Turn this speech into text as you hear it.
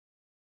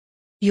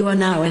You are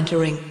now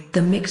entering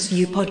the Mix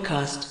You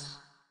podcast.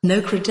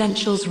 No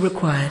credentials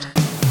required.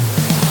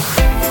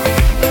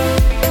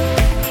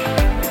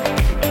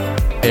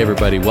 Hey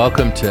everybody,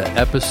 welcome to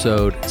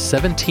episode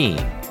 17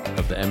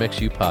 of the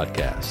MXU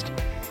podcast.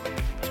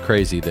 It's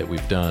crazy that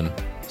we've done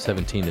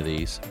 17 of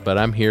these, but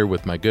I'm here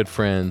with my good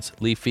friends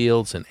Lee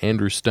Fields and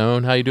Andrew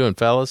Stone. How you doing,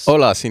 fellas?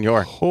 Hola,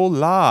 senor.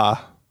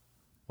 Hola.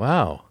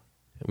 Wow.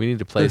 We need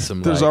to play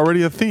some There's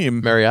already a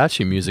theme.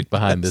 mariachi music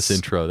behind this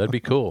intro. That'd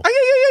be cool.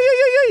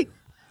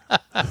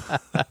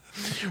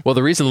 Well,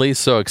 the reason Lee's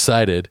so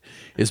excited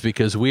is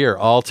because we are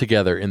all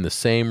together in the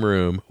same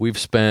room. We've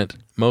spent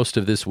most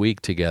of this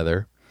week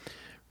together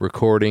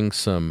recording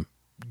some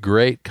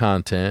great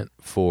content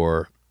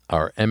for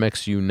our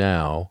MXU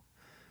Now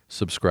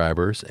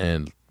subscribers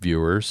and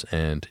viewers.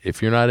 And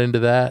if you're not into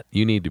that,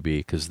 you need to be,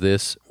 because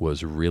this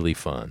was really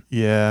fun.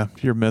 Yeah,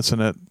 you're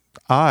missing it.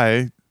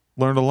 I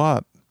learned a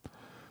lot.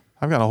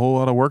 I've got a whole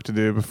lot of work to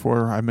do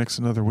before I mix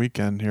another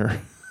weekend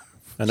here.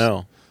 I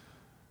know.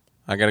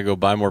 I got to go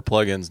buy more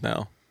plugins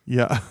now.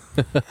 Yeah.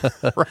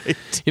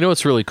 Right. You know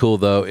what's really cool,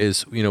 though,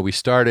 is, we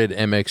started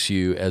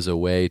MXU as a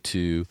way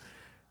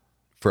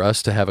for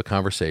us to have a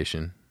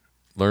conversation,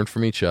 learn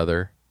from each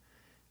other,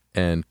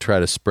 and try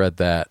to spread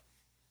that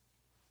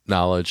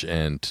knowledge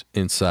and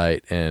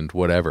insight and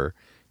whatever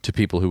to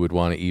people who would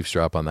want to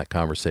eavesdrop on that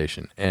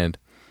conversation. And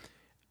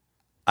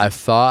I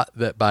thought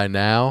that by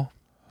now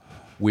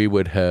we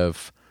would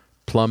have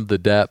plumbed the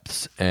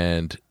depths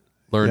and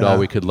learned all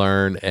we could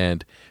learn.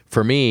 And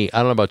for me, I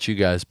don't know about you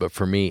guys, but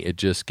for me, it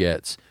just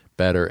gets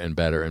better and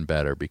better and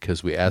better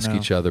because we ask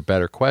each other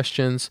better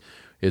questions.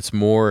 It's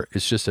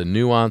just a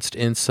nuanced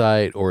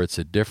insight, or it's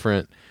a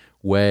different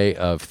way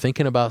of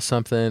thinking about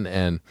something.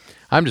 And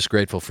I'm just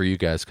grateful for you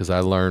guys because I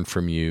learn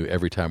from you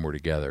every time we're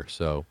together.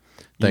 So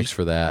thanks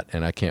for that.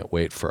 And I can't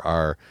wait for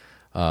our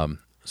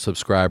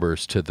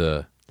subscribers to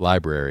the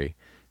library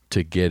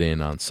to get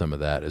in on some of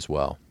that as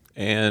well.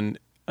 And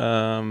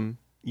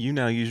you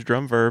now use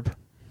drum verb.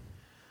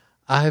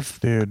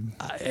 I've been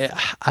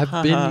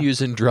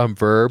using drum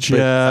verb, Jeff,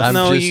 but I'm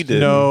no, just, you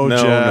didn't. No, no,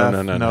 Jeff,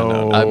 no, no, no,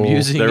 no, no. I'm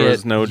using there it.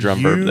 was no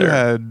drum verb You there.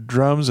 had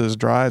drums as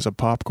dry as a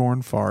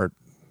popcorn fart.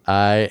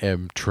 I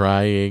am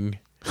trying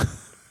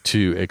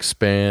to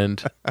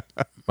expand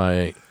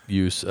my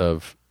use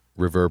of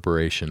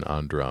reverberation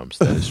on drums.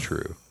 That is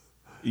true.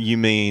 You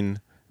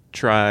mean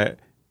try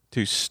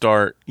to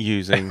start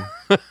using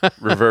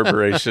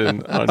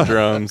reverberation on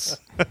drums?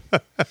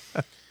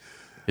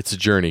 It's a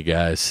journey,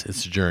 guys.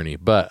 It's a journey.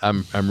 But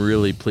I'm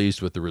really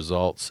pleased with the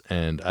results,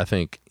 and I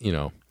think,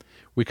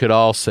 we could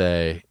all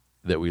say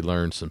that we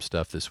learned some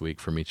stuff this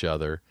week from each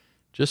other,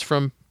 just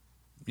from,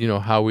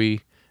 how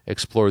we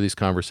explore these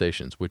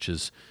conversations, which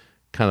is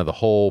kind of the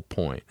whole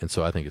point. And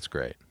so I think it's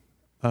great.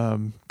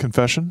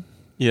 Confession?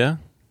 Yeah.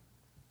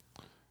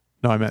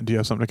 No, I meant, do you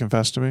have something to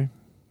confess to me?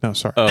 No,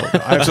 sorry. Oh,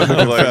 I have something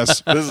to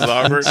confess. This is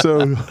awkward.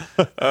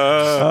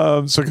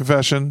 So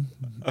confession.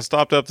 I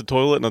stopped up the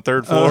toilet on the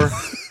third floor.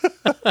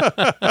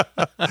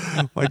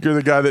 Like you're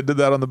the guy that did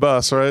that on the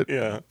bus, right?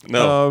 Yeah.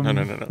 No,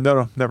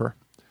 no, never.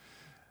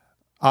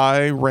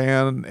 I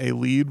ran a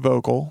lead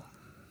vocal.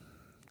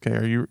 Okay,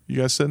 are you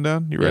guys sitting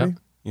down? You ready?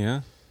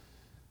 Yeah.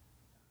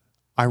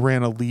 I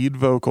ran a lead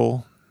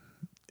vocal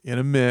in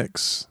a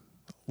mix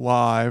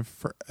live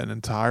for an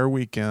entire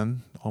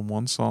weekend on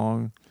one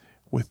song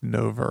with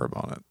no verb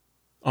on it.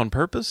 On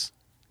purpose?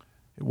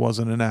 It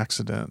wasn't an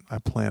accident. I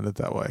planned it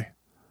that way.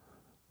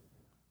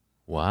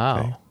 Wow.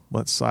 Okay?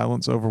 Let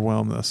silence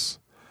overwhelm this.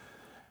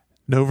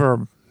 No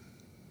verb.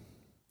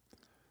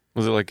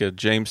 Was it like a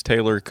James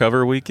Taylor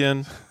cover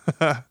weekend?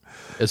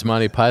 As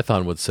Monty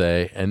Python would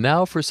say, and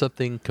now for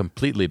something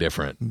completely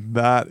different.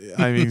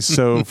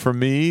 So for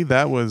me,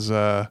 that was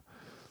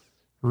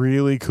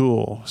really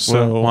cool.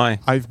 So Well, why?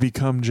 I've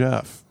become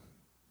Jeff.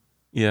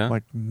 Yeah.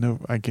 Like, no,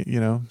 I can't,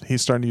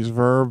 he's starting to use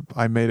verb.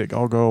 I made it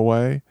all go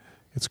away.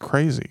 It's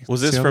crazy.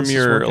 Was See this how from is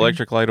your working?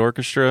 Electric Light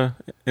Orchestra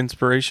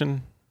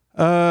inspiration?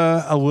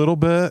 A little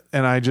bit.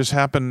 And I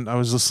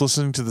was just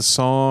listening to the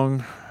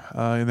song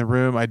in the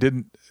room.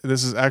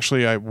 This is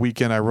actually a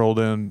weekend I rolled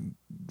in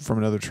from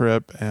another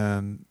trip,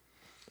 and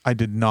I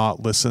had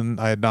not listened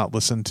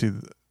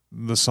to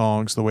the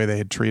songs the way they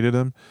had treated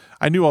them.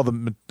 I knew all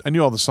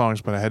the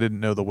songs, but I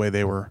didn't know the way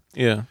they were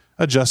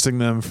adjusting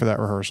them for that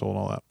rehearsal and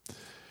all that.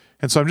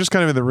 And so I'm just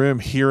kind of in the room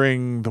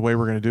hearing the way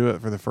we're going to do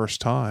it for the first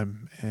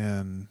time.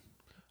 And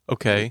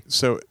okay.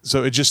 So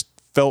it just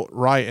felt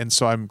right. And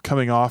so I'm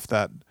coming off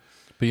that.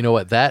 But you know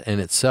what? That in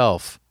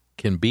itself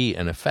can be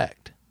an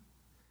effect.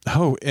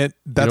 Oh,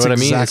 that's what I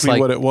mean? exactly It's like,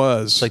 what it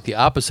was. It's like the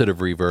opposite of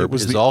reverb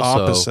was is the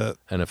also opposite.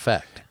 an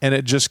effect. And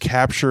it just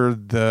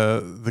captured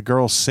the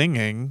girl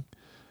singing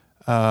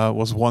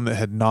was one that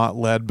had not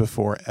led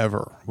before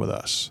ever with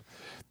us.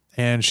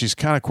 And she's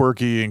kind of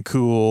quirky and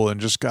cool and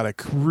just got a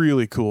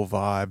really cool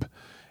vibe.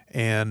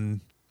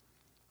 And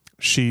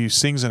she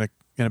sings in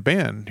a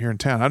band here in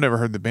town. I've never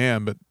heard the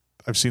band, but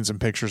I've seen some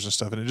pictures and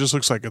stuff. And it just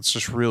looks like it's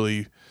just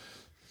really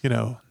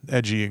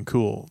edgy and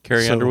cool.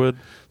 Carrie Underwood?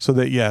 So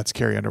it's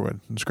Carrie Underwood.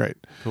 It's great.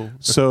 Cool.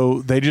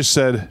 So they just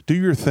said, do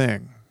your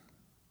thing.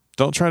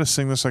 Don't try to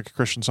sing this like a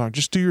Christian song.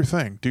 Just do your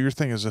thing. Do your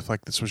thing as if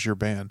like this was your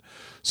band.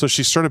 So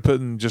she started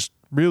putting just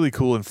really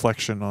cool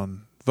inflection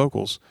on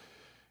vocals.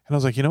 And I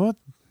was like, you know what?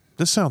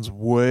 This sounds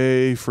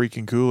way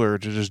freaking cooler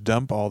to just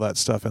dump all that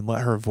stuff and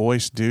let her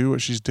voice do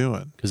what she's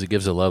doing. Because it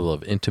gives a level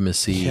of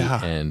intimacy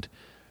and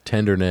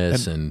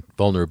tenderness and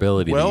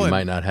vulnerability that you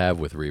might not have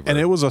with reverb. And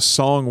it was a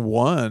song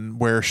one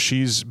where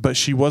but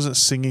she wasn't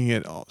singing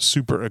it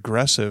super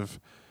aggressive.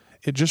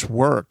 It just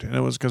worked, and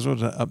it was because it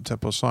was an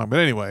up-tempo song. But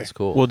anyway. That's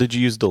cool. Well, did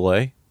you use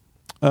delay?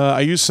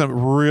 I used some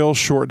real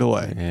short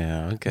delay.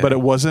 Yeah, okay. But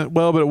it wasn't,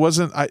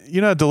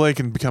 a delay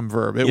can become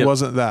verb. It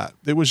wasn't that.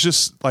 It was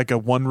just like a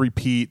one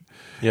repeat,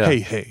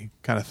 hey,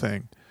 kind of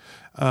thing.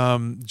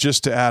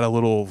 Just to add a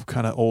little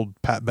kind of old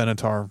Pat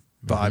Benatar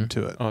vibe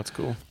to it. Oh, that's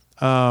cool.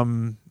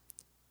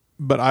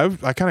 But I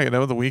kind of got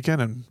over the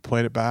weekend and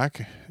played it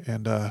back,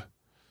 and was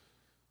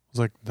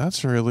like,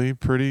 that's really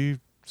pretty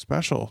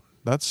special.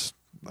 That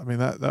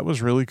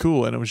was really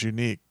cool, and it was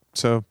unique.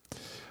 So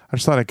I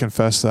just thought I'd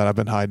confess that I've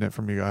been hiding it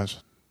from you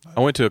guys. I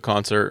went to a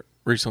concert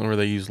recently where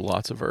they used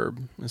lots of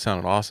verb. It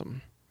sounded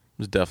awesome. It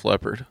was Def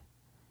Leppard.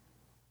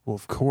 Well,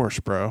 of course,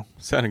 bro.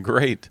 It sounded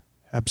great.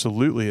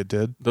 Absolutely, it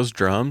did. Those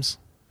drums.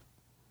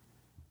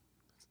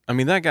 I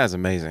mean, that guy's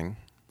amazing.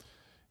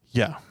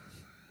 Yeah.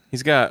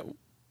 He's got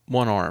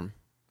one arm.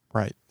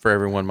 Right. For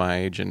everyone my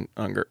age and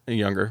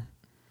younger.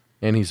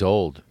 And he's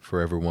old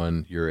for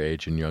everyone your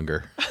age and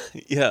younger.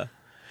 Yeah.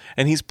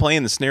 And he's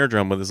playing the snare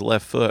drum with his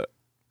left foot.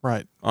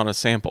 Right. On a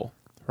sample.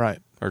 Right.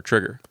 Or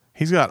trigger.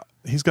 He's got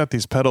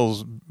these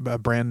pedals, a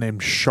brand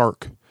named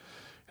Shark. And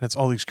it's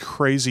all these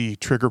crazy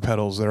trigger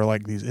pedals that are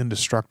like these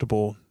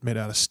indestructible, made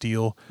out of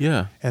steel.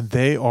 Yeah. And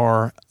they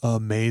are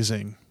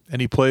amazing.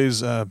 And he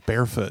plays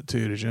barefoot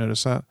too. Did you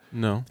notice that?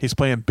 No. He's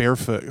playing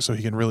barefoot so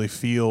he can really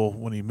feel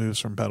when he moves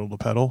from pedal to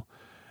pedal.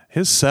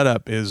 His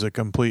setup is a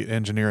complete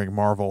engineering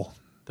marvel.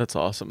 That's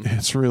awesome.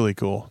 It's really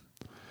cool.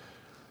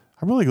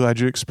 I'm really glad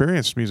you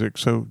experienced music.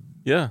 So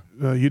yeah,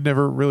 you'd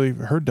never really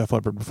heard Def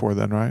Leppard before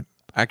then, right?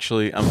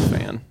 Actually, I'm a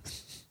fan.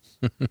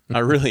 I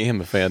really am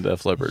a fan of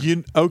Def Leppard.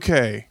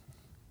 Okay,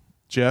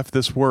 Jeff,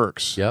 this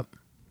works. Yep.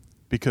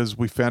 Because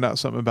we found out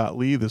something about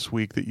Lee this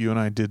week that you and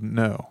I didn't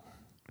know.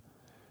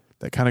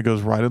 That kind of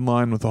goes right in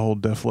line with the whole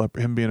Def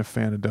Leppard, him being a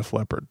fan of Def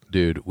Leppard.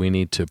 Dude, we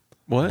need to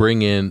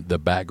bring in the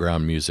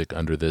background music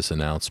under this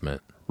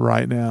announcement.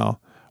 Right now.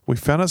 We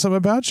found out something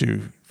about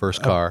you.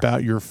 First car.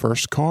 About your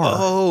first car.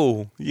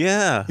 Oh,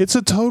 yeah. It's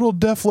a total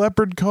Def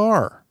Leppard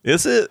car.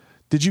 Is it?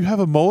 Did you have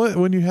a mullet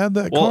when you had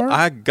that car? Well,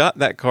 I got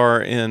that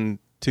car in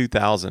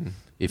 2000.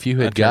 If you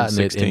had gotten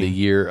it in the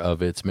year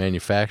of its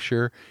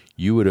manufacture,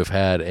 you would have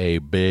had a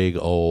big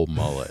old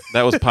mullet.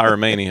 That was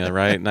Pyromania,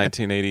 right?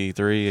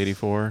 1983,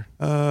 84?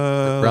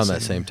 Around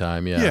that same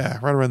time, yeah. Yeah,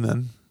 right around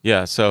then.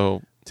 Yeah,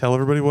 so... Tell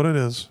everybody what it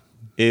is.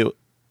 It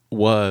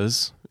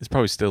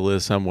probably still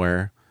is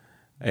somewhere,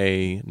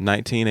 a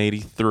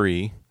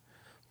 1983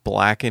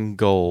 black and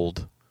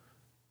gold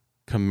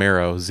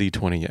Camaro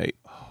Z28.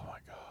 Oh, my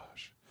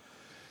gosh.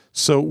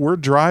 So we're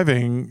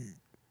driving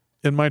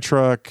in my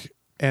truck,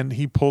 and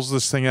he pulls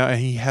this thing out, and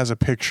he has a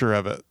picture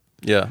of it.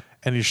 Yeah.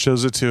 And he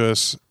shows it to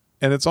us.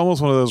 And it's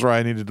almost one of those where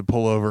I needed to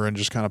pull over and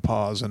just kind of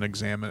pause and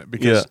examine it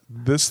because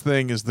this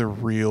thing is the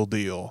real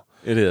deal.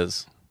 It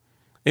is.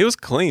 It was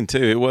clean,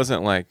 too. It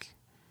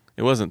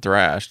wasn't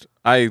thrashed.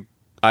 I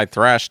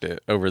thrashed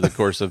it over the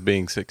course of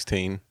being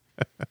 16.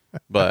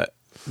 But,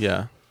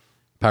 yeah.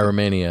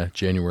 Pyromania,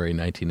 January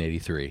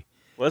 1983.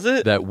 Was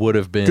it? That would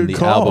have been Good the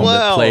call. album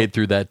that played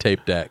through that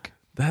tape deck.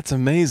 That's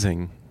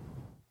amazing.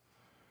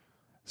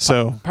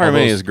 So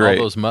Pyromania is great.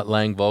 All those Mutt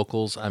Lange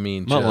vocals, I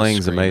mean, Mutt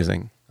Lange's screaming.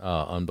 amazing.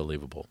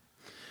 Unbelievable.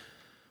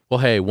 Well,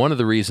 hey, one of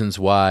the reasons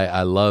why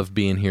I love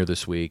being here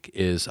this week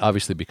is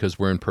obviously because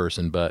we're in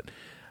person, but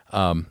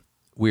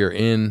we are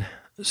in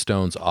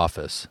Stone's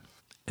office,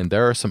 and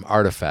there are some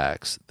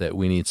artifacts that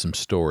we need some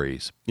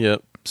stories.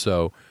 Yep.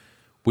 So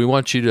we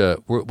want you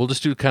to, we'll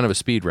just do kind of a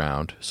speed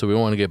round, so we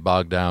don't want to get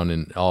bogged down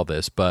in all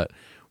this, but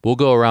we'll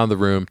go around the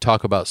room,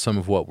 talk about some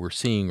of what we're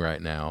seeing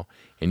right now,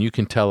 and you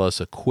can tell us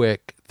a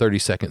quick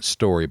 30-second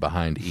story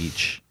behind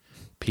each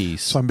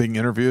piece. So I'm being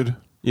interviewed?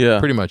 Yeah.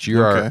 Pretty much.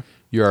 You're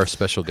our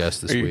special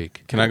guest this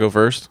week. Can I go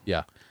first?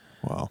 Yeah.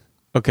 Wow.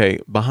 Okay,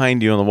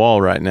 behind you on the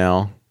wall right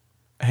now,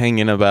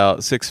 hanging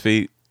about 6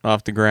 feet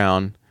off the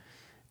ground,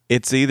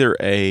 it's either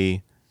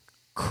a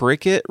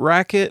cricket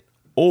racket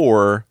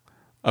or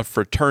a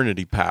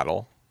fraternity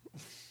paddle,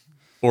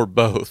 or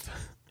both.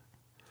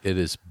 It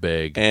is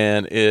big.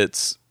 And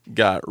it's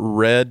got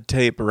red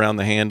tape around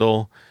the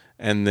handle,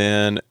 and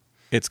then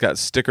it's got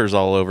stickers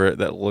all over it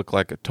that look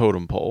like a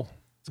totem pole.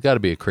 It's got to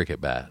be a cricket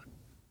bat.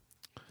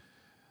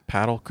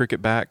 Paddle,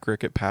 cricket bat,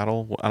 cricket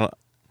paddle.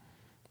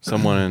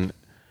 Someone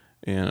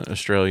in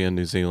Australia and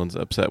New Zealand's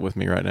upset with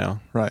me right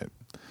now. Right.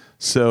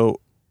 So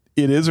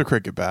it is a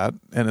cricket bat,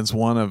 and it's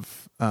one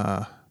of...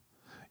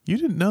 you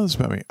didn't know this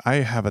about me. I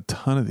have a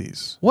ton of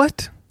these.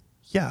 What?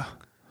 Yeah.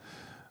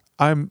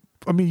 I'm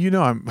I mean,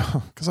 I'm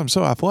because I'm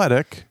so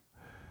athletic.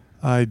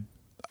 That's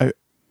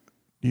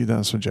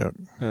a joke.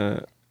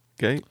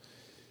 Okay.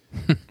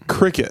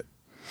 Cricket.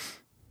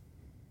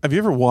 Have you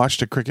ever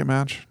watched a cricket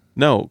match?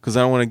 No, because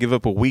I don't want to give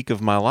up a week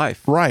of my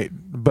life. Right,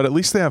 but at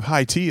least they have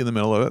high tea in the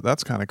middle of it.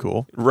 That's kind of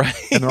cool. Right.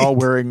 And they're all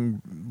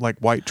wearing like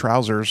white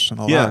trousers and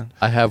all Yeah. that.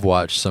 I have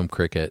watched some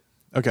cricket.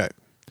 Okay.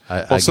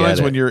 I Well, sometimes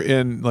get when it. you're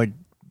in like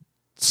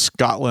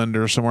Scotland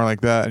or somewhere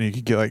like that, and you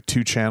could get like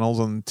 2 channels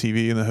on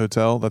TV in the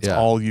hotel, that's Yeah.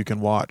 all you can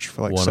watch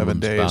for like One of 7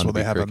 them's days bound to while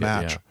they be have cricket, a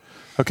match.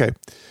 yeah. Okay.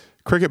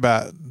 Cricket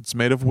bat. It's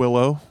made of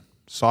willow,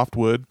 soft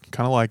wood,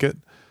 kind of like it.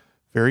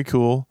 Very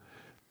cool.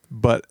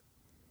 But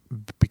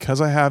because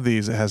I have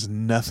these, it has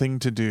nothing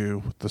to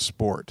do with the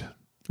sport.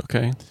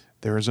 Okay.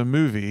 There is a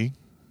movie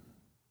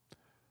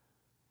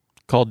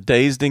Called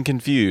Dazed and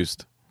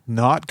Confused.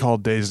 not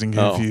called Dazed and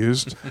Oh.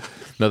 Confused.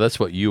 No, that's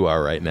what you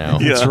are right now.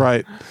 Yeah. That's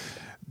right.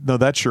 No,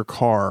 that's your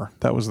car.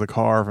 That was the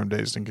car from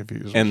Dazed and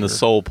Confused. And the Sure.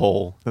 soul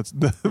pole That's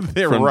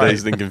they're from right.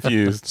 Dazed and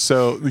Confused.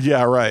 So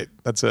yeah, right.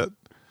 That's it.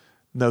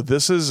 No,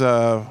 this is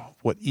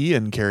what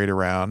Ian carried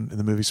around in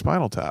the movie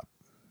Spinal Tap.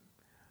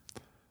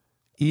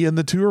 Ian,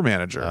 the tour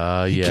manager.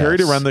 He Yes.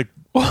 carried around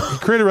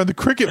the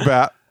cricket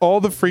bat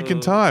all the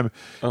freaking time.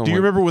 Oh Do you my-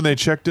 remember when they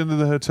checked into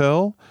the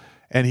hotel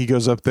and he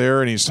goes up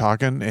there and he's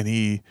talking and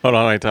he Hold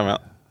on, wait, time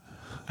out.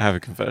 I have a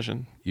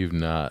confession. You've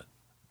not.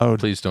 oh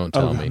Please don't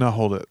tell me. No,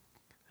 hold it.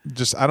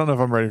 Just I don't know if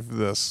I'm ready for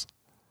this.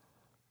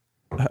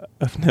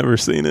 I've never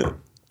seen it.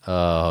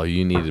 Oh,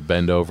 you need to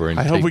bend over and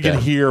I hope take we can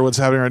that. hear what's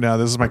happening right now.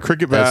 This is my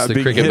cricket bat That's the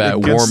being cricket hit bat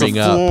against warming the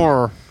up.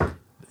 floor.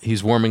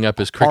 He's warming up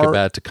his cricket Are-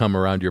 bat to come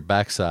around your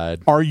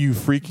backside. Are you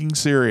freaking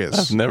serious?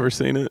 I've never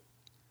seen it.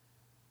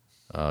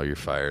 Oh, you're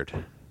fired.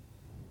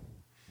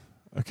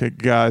 Okay,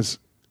 guys,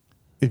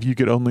 if you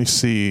could only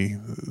see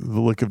the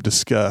look of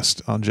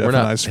disgust on Jeff We're and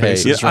not- I's hey,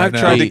 faces Yeah, right I've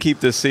now. tried to Hey. keep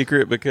this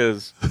secret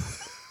because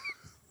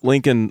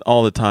Lincoln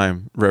all the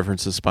time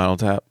references Spinal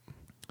Tap,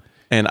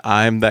 and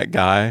I'm that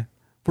guy.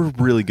 We're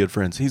really good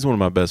friends. He's one of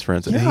my best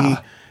friends, and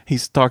Yeah. he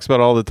talks about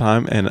it all the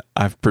time. And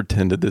I've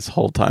pretended this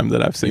whole time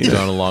that I've seen You've it.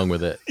 gone along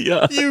with it.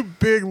 Yeah. You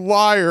big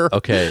liar.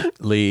 Okay,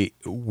 Lee,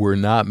 we're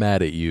not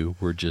mad at you.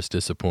 We're just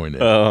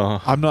disappointed.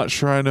 I'm not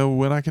sure I know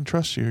when I can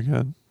trust you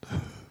again.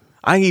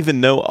 I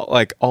even know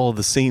like all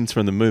the scenes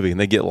from the movie, and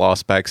they get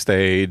lost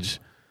backstage.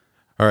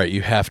 All right,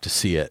 you have to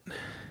see it.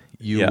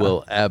 You Yeah.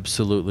 will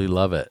absolutely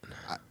love it.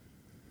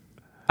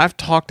 I've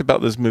talked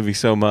about this movie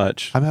so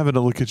much. I'm having to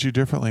look at you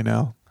differently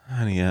now.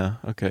 Yeah.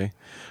 Okay.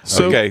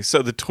 So- okay.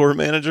 So the tour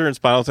manager in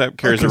Spinal Tap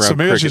carries around so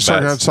maybe I should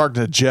cricket bats. start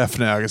talking to Jeff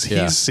now because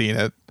Yeah. he's seen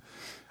it.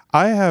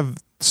 I have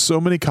so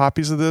many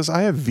copies of this.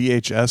 I have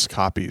VHS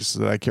copies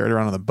that I carried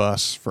around on the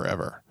bus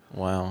forever.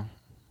 Wow.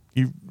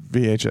 You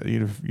VHS,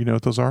 you know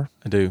what those are?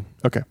 I do.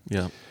 Okay.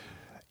 Yeah.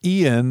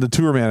 Ian, the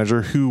tour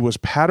manager, who was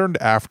patterned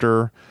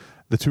after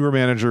the tour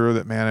manager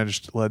that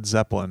managed Led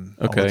Zeppelin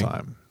all the Okay.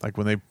 time. Like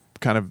when they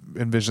kind of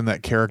envisioned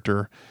that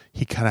character,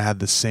 he kind of had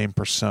the same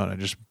persona,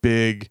 just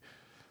big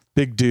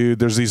dude.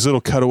 There's these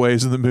little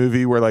cutaways in the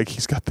movie where like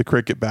he's got the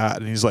cricket bat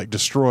and he's like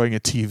destroying a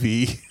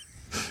TV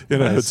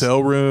in a Nice.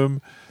 hotel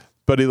room.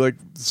 But he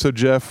so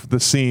Jeff, the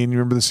scene, you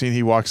remember the scene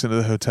he walks into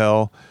the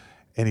hotel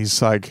and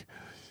he's like,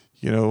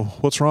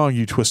 what's wrong,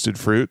 you twisted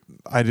fruit?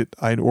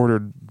 I'd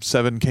ordered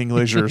 7 King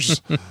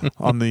Leisures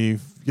on the,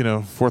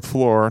 4th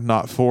floor,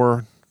 not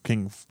 4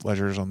 King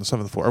Leisures on the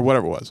 7th floor or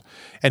whatever it was.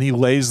 And he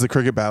lays the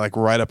cricket bat like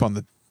right up on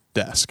the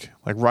desk,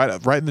 like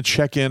right in the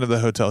check-in of the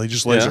hotel. He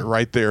just lays Yeah. it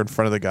right there in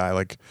front of the guy,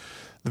 like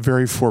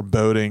very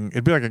foreboding.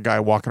 It'd be like a guy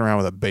walking around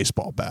with a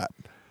baseball bat.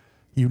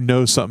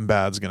 Something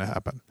bad's going to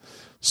happen.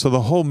 So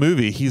the whole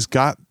movie, he's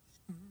got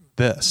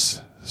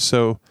this.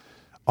 So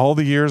all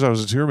the years I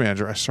was a tour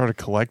manager, I started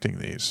collecting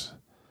these.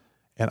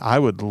 And I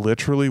would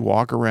literally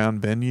walk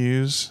around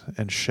venues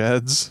and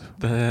sheds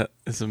That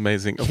is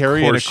amazing. Of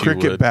carrying a course you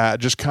cricket would. bat,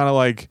 just kind of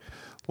like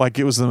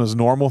it was the most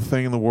normal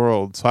thing in the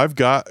world. So I've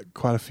got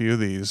quite a few of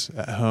these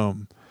at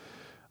home.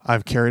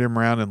 I've carried them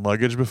around in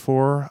luggage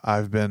before.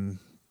 I've been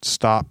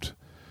stopped.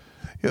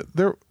 Yeah,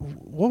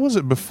 what was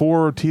it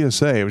before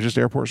TSA? It was just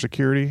airport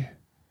security.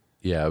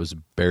 Yeah, it was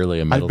barely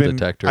a metal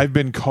detector. I've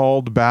been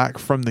called back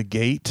from the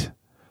gate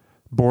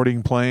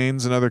boarding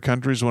planes in other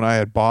countries when I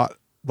had bought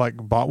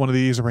one of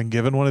these or been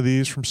given one of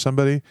these from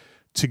somebody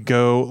to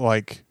go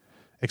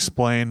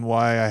explain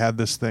why I had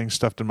this thing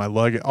stuffed in my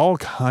luggage, all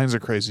kinds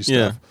of crazy stuff.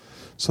 Yeah.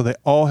 So they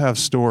all have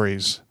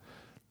stories,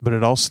 but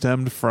it all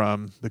stemmed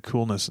from the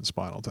coolness in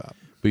Spinal Tap.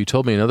 But you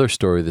told me another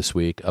story this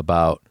week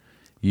about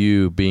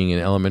you being in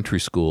elementary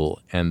school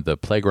and the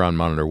playground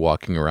monitor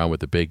walking around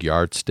with a big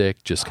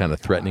yardstick, just kind of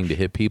threatening to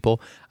hit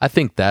people. I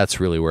think that's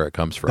really where it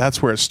comes from.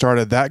 That's where it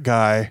started. That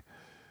guy,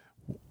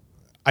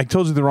 I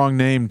told you the wrong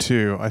name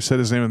too. I said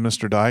his name was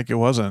Mr. Dyke. It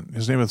wasn't.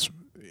 His name was,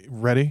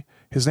 ready?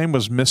 His name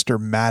was Mr.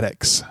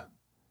 Maddox.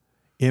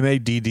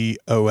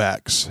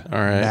 Maddox. All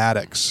right.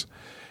 Maddox.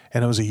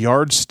 And it was a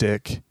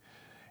yardstick.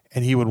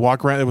 And he would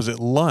walk around. It was at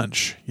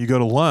lunch. You go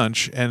to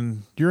lunch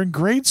and you're in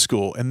grade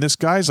school. And this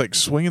guy's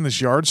swinging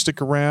this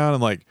yardstick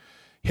around and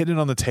hitting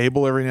it on the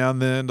table every now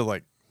and then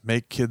to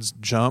make kids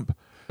jump.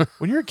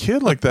 when you're a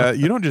kid like that,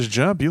 you don't just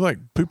jump, you like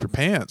poop your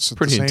pants at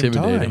Pretty the same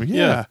intimidating. time.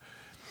 Yeah.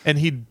 And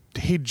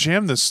he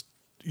jammed this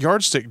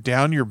yardstick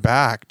down your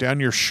back, down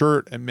your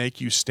shirt, and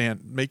make you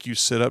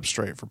sit up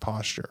straight for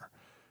posture.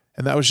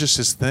 And that was just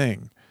his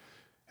thing.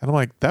 And I'm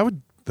like,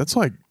 that's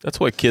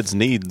what kids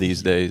need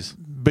these days.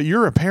 but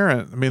you're a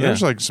parent. I mean, Yeah.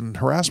 there's like some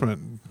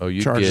harassment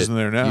you'd charges get, in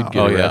there now. You'd get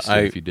Oh, yeah,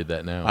 arrested if you did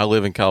that now. I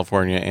live in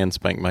California and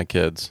spank my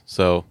kids,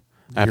 so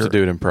I have to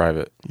do it in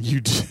private.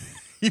 You do.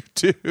 You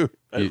do.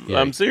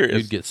 I'm serious.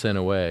 You'd get sent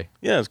away.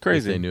 Yeah, it's If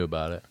crazy. they knew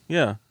about it.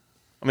 Yeah.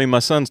 I mean, my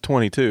son's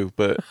 22,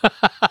 but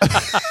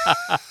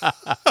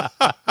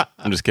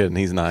I'm just kidding.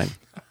 He's 9.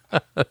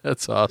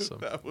 That's awesome.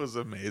 That was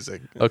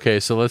amazing. Okay,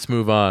 so let's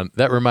move on.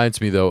 That reminds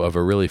me, though, of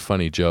a really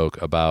funny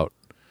joke about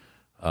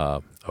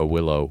a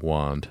willow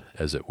wand,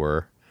 as it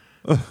were.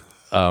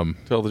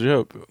 Tell the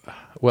joke.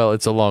 Well,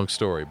 it's a long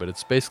story, but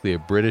it's basically a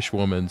British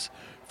woman's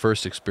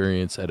first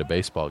experience at a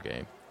baseball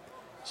game.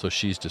 So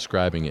she's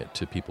describing it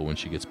to people when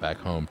she gets back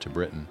home to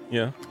Britain.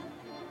 Yeah.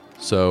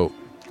 So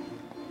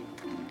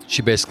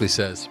she basically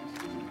says,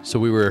 so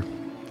we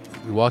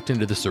walked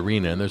into this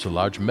arena, and there's a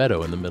large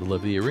meadow in the middle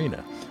of the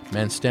arena.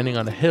 Man standing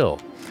on a hill,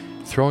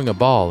 throwing a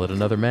ball at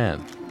another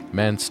man.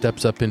 Man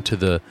steps up into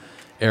the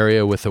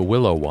area with a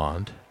willow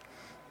wand.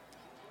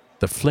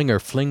 The flinger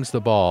flings the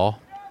ball.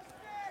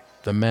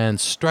 The man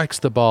strikes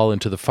the ball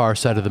into the far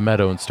side of the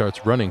meadow and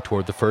starts running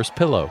toward the first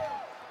pillow.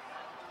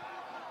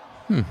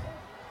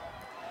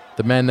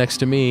 The man next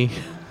to me,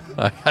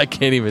 I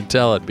can't even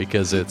tell it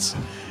because it's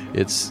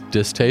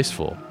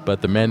distasteful.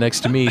 But the man next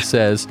to me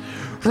says,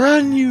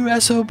 "Run, you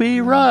SOB,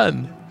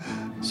 run!"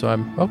 So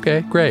I'm,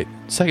 okay, great.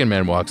 Second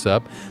man walks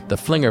up. The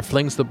flinger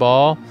flings the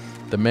ball.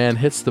 The man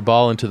hits the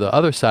ball into the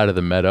other side of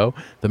the meadow.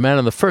 The man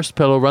on the first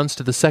pillow runs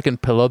to the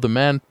second pillow. The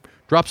man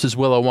drops his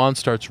willow wand,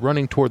 starts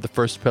running toward the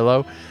first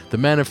pillow. The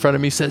man in front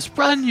of me says,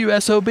 "Run, you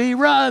SOB,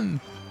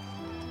 run!"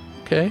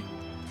 Okay.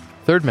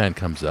 Third man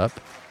comes up.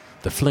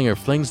 The flinger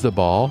flings the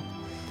ball.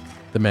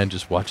 The man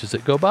just watches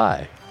it go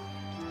by.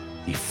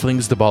 He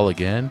flings the ball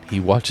again. He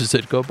watches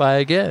it go by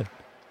again.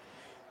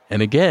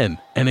 And again,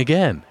 and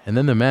again. And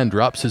then the man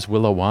drops his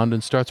willow wand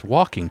and starts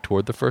walking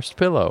toward the first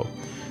pillow.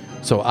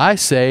 So I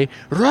say,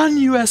 "Run,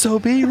 you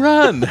SOB,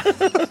 run!"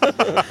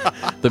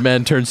 The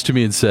man turns to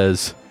me and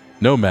says,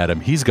 "No, madam,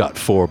 he's got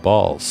 4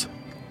 balls."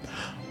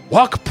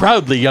 Walk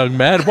proudly, young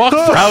man, walk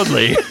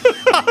proudly.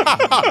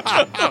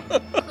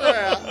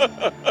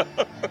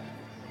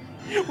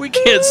 We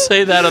can't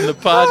say that on the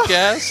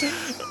podcast.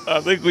 I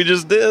think we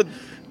just did.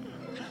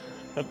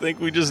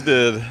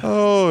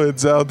 Oh,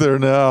 it's out there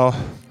now.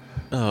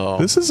 Oh.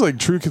 This is like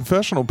true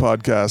confessional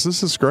podcast.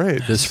 This is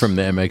great. This is from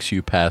the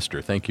MXU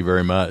pastor. Thank you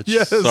very much.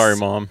 Yes. Sorry,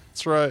 Mom.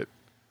 That's right.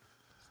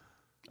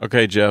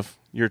 Okay, Jeff,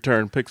 your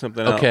turn. Pick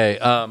something out. Okay.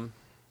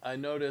 I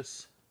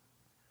notice.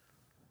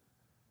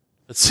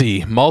 Let's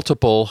see.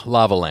 Multiple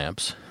lava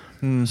lamps.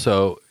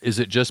 So is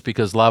it just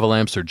because lava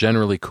lamps are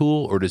generally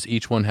cool, or does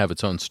each one have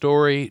its own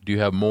story? Do you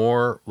have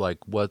more? Like,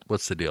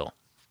 what's the deal?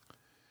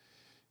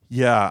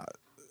 Yeah.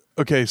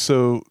 Okay,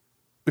 so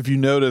if you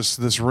notice,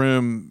 this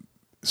room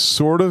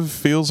sort of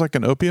feels like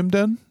an opium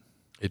den.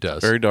 It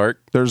does. Very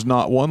dark. There's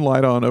not one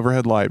light on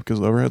overhead light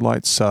because overhead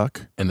lights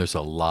suck. And there's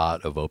a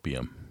lot of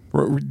opium.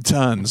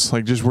 Tons.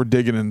 Like just we're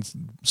digging and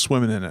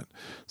swimming in it.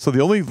 So the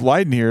only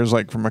light in here is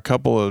like from a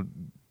couple of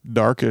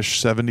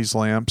darkish 70s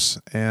lamps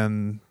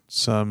and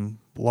some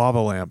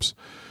lava lamps.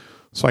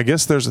 So I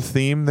guess there's a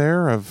theme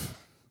there of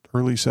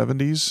early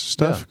 70s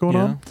stuff going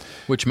on.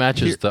 Which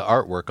matches the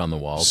artwork on the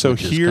walls, So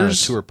which is kind of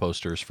here's- tour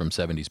posters from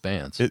 70s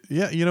bands.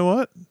 Yeah, you know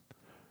what?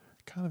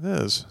 Kind of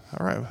is.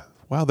 All right.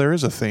 Wow, there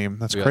is a theme.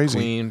 That's We got crazy.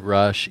 Queen,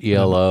 Rush,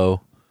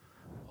 ELO,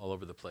 all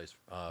over the place.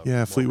 Yeah,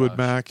 more Fleetwood Rush.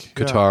 Mac.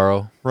 Yeah.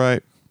 Guitaro.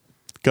 Right.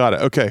 Got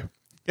it. Okay.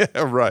 Yeah,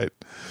 right.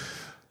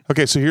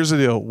 Okay, so here's the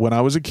deal. When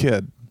I was a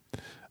kid,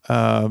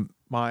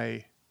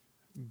 my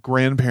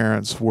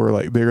grandparents were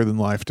like bigger than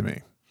life to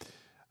me.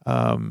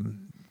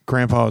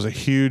 Grandpa was a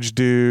huge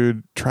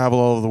dude,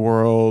 traveled all over the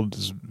world,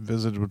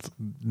 visited with a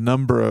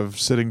number of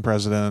sitting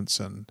presidents,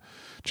 and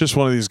just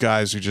one of these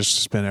guys who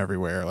just been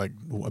everywhere, like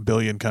a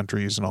billion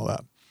countries and all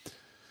that.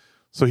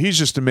 So he's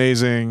just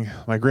amazing.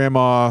 My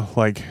grandma,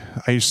 like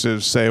I used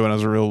to say when I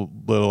was real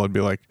little, I'd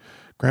be like,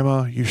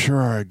 "Grandma, you sure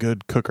are a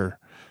good cooker,"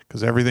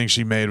 because everything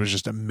she made was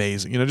just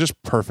amazing,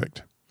 just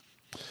perfect.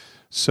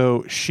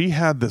 So she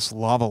had this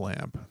lava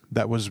lamp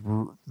that was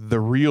the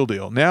real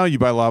deal. Now you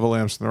buy lava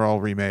lamps and they're all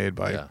remade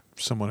by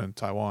someone in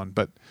Taiwan,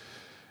 but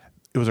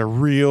it was a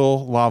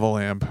real lava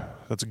lamp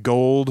that's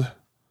gold,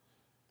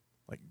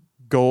 like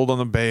gold on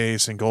the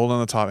base and gold on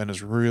the top, and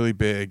it's really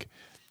big.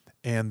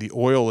 And the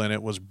oil in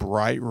it was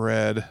bright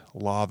red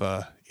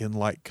lava in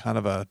like kind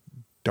of a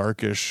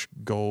darkish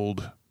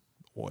gold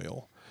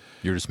oil.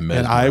 You're just And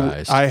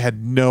mesmerized. I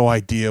had no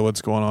idea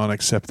what's going on,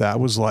 except that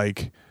was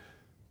like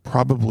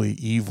probably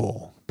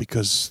evil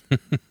because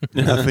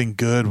nothing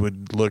good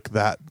would look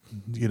that,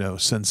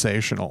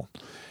 sensational.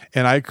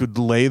 And I could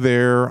lay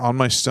there on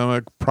my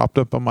stomach, propped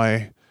up on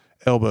my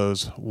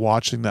elbows,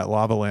 watching that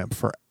lava lamp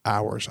for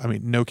hours. I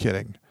mean, no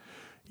kidding.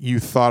 You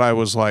thought I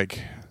was like,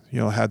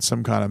 had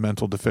some kind of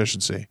mental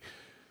deficiency,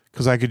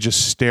 because I could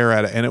just stare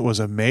at it, and it was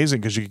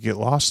amazing because you could get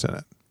lost in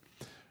it.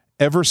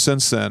 Ever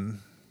since then,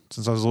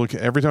 since I was looking,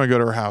 every time I go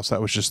to her house,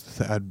 that was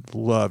just, I'd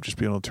love just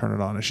being able to turn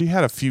it on. And she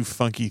had a few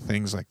funky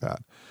things like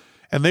that.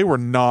 And they were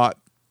not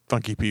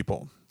funky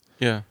people.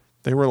 Yeah.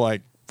 They were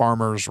like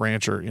farmers,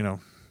 rancher,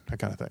 that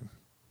kind of thing.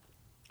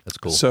 That's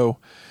cool. So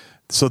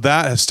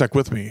that has stuck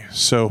with me.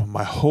 So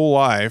my whole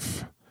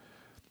life,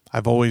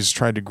 I've always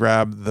tried to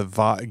grab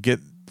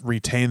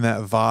retain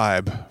that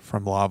vibe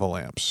from lava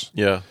lamps.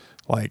 Yeah.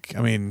 Like,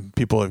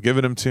 people have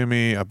given them to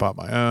me. I bought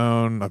my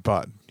own. I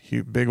bought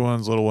big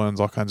ones, little ones,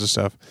 all kinds of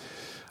stuff.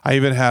 I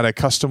even had a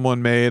custom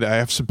one made. I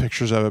have some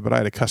pictures of it, but I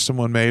had a custom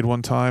one made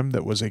one time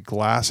that was a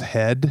glass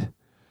head.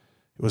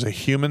 It was a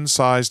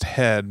human-sized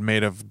head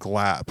made of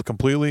glass,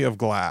 completely of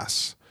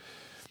glass.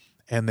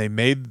 And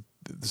they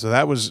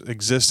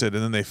existed,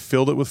 and then they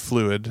filled it with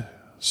fluid,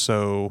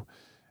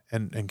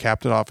 and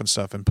capped it off and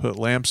stuff, and put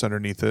lamps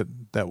underneath it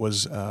that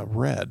was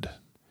red.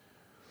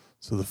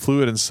 So the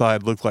fluid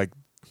inside looked like,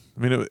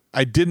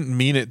 I didn't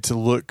mean it to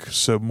look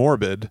so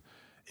morbid.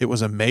 It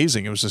was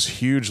amazing. It was this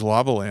huge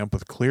lava lamp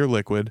with clear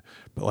liquid,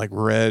 but like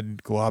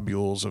red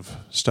globules of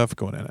stuff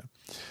going in it.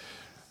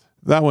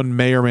 That one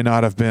may or may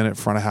not have been at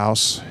front of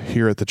house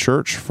here at the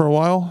church for a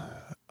while.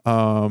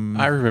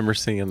 I remember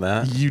seeing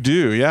that. You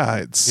do, yeah.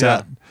 It's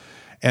set. Yeah.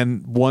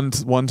 And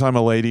one time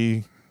a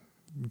lady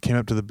came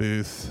up to the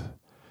booth,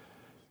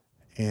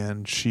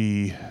 and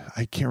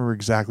I can't remember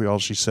exactly all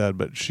she said,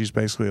 but she's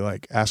basically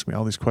like asked me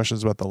all these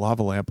questions about the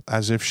lava lamp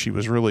as if she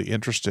was really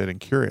interested and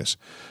curious.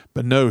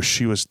 But no,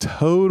 she was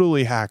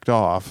totally hacked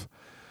off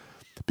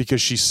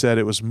because she said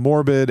it was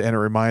morbid and it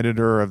reminded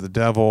her of the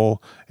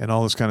devil and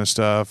all this kind of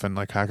stuff. And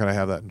like, how can I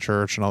have that in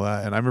church and all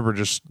that? And I remember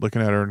just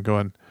looking at her and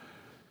going,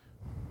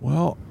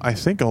 well, I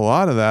think a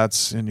lot of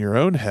that's in your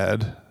own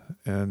head.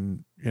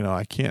 And,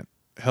 I can't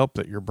help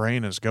that your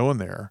brain is going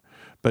there.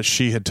 But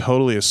she had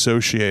totally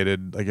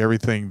associated like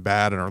everything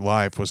bad in her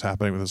life was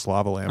happening with this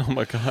lava lamp. Oh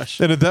my gosh.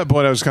 And at that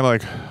point I was kind of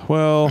like,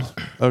 well,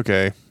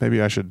 okay,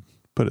 maybe I should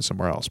put it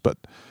somewhere else. But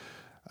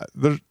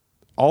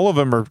all of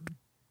them are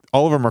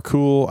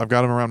cool. I've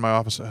got them around my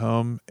office at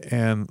home.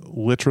 And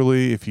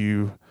literally, if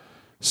you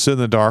sit in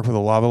the dark with a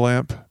lava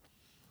lamp,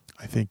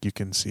 I think you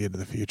can see into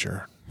the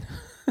future.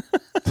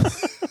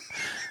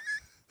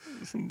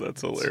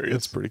 That's hilarious.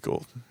 It's pretty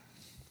cool.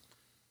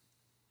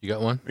 You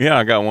got one? Yeah,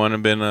 I got one.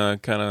 I've been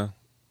kind of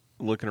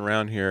looking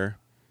around here,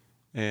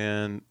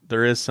 and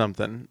there is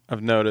something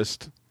I've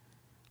noticed.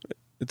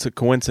 It's a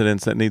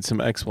coincidence that needs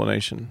some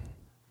explanation.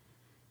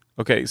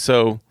 Okay,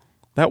 so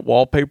that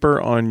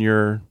wallpaper on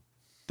your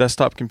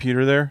desktop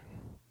computer there,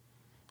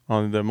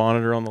 on the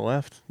monitor on the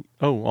left,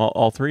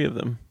 all three of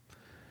them.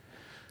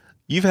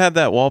 You've had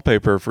that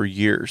wallpaper for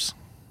years.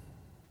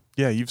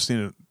 Yeah, you've seen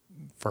it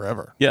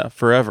forever. Yeah,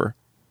 forever.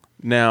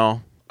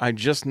 Now, I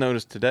just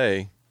noticed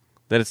today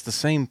that it's the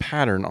same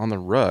pattern on the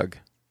rug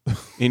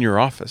in your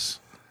office.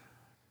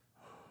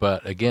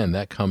 But again,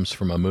 that comes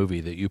from a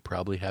movie that you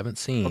probably haven't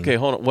seen. Okay,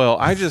 hold on. Well,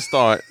 I just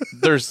thought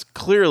there's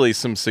clearly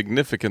some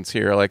significance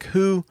here. Like,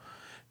 who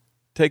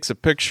takes a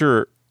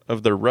picture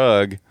of the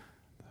rug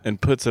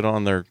and puts it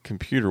on their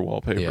computer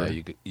wallpaper?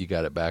 Yeah, you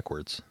got it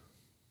backwards.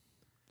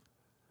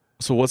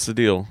 So what's the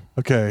deal?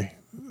 Okay,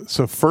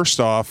 so first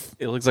off,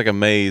 it looks like a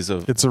maze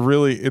of... It's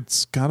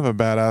kind of a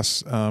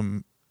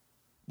badass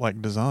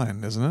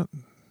design, isn't it?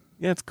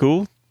 Yeah, it's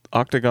cool.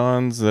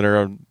 Octagons that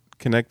are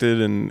connected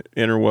and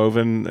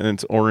interwoven, and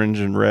it's orange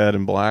and red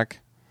and black.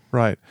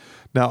 Right.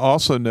 Now,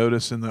 also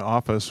notice in the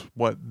office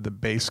what the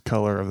base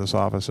color of this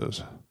office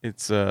is.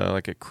 It's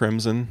like a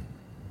crimson.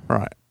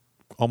 Right.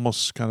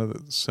 Almost kind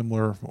of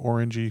similar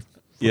orangey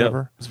Yeah,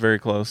 flavor. it's very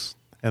close.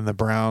 And the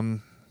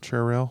brown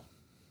chair rail.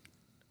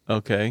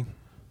 Okay.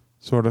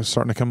 Sort of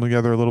starting to come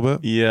together a little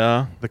bit.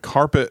 Yeah. The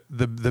carpet,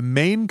 the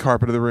main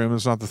carpet of the room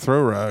is not the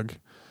throw rug.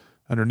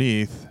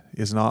 Underneath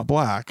is not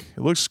black.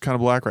 It looks kind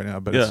of black right now,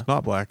 but it's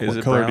not black.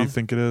 What color do you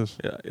think it is?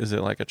 Yeah. Is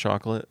it like a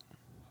chocolate?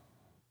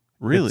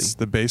 Really? It's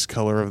the base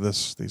color of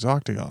these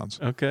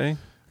octagons. Okay.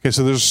 Okay,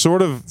 so there's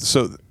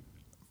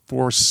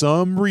for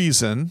some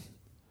reason,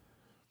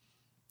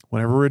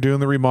 whenever we're doing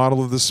the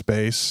remodel of the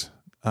space,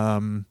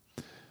 the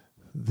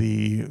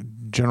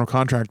general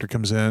contractor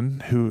comes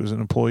in, who is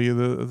an employee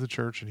of the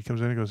church, and he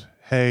comes in and goes,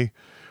 "Hey,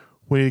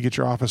 we need to get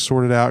your office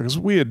sorted out," because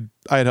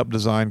I had helped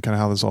design kind of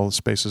how all the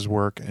spaces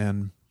work,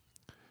 and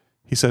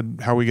he said,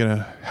 "How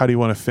do you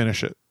want to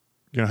finish it?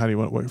 How do you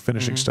want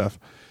finishing stuff?"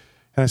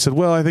 And I said,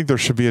 "Well, I think there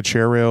should be a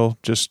chair rail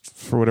just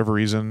for whatever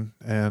reason,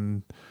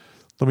 and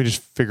let me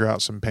just figure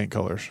out some paint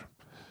colors."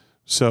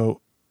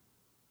 So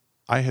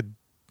I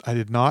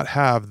did not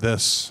have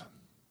this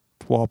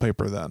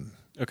wallpaper then.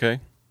 Okay.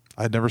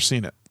 I had never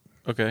seen it.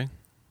 Okay.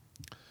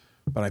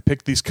 But I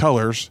picked these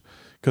colors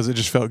because it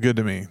just felt good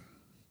to me.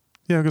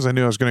 Yeah, because I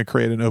knew I was going to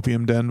create an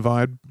opium den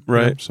vibe.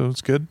 Right. So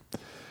it's good.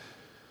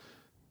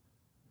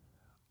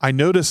 I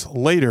noticed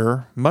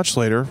later, much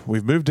later,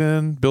 we've moved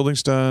in,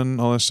 building's done,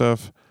 all that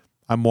stuff.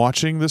 I'm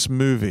watching this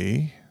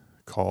movie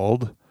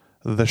called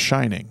The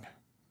Shining.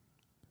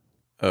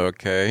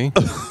 Okay.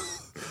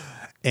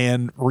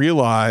 and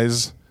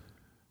realize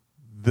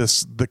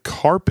the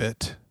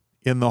carpet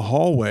in the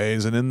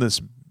hallways and in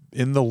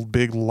the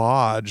big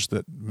lodge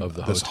that Of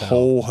the this hotel.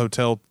 whole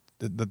hotel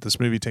that this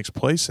movie takes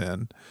place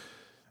in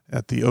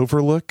at the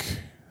Overlook,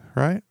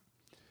 right,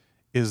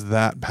 is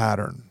that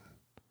pattern.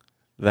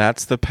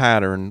 That's the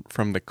pattern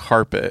from the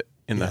carpet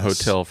in the Yes.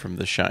 hotel from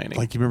The Shining.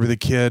 Like, you remember the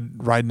kid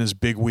riding his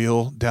big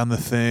wheel down the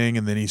thing,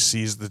 and then he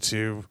sees the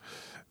two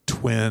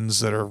twins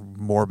that are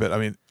morbid. I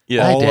mean,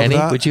 Yeah. all of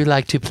that. would you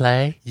like to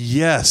play?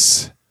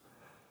 Yes.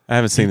 I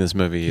haven't seen this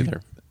movie either.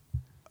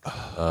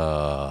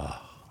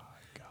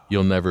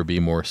 You'll never be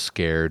more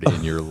scared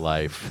in your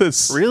life.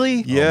 Really?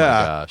 Oh my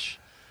Yeah. gosh.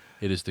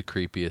 It is the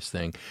creepiest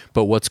thing.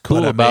 But what's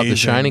cool But about the amazing.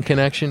 Shining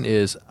connection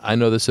is I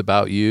know this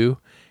about you.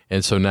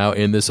 And so now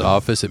in this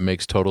office, it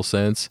makes total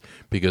sense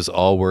because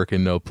all work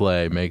and no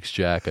play makes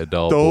Jack a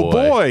dull Oh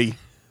boy.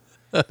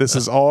 boy. This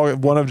is all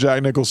one of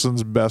Jack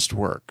Nicholson's best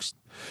works.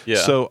 Yeah.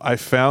 So I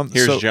found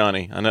Here's so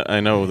Johnny. I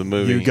know the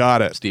movie. You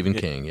got it. Stephen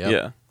King. Yep.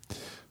 Yeah.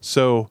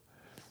 So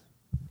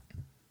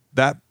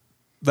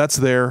that's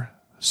there.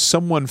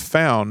 Someone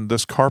found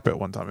this carpet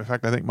one time. In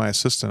fact, I think my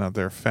assistant out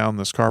there found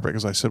this carpet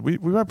because I said we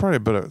might probably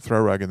put a throw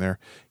rug in there.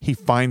 He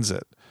finds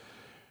it.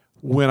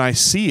 When I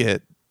see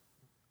it,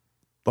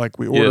 like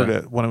we ordered Yeah.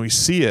 it, when we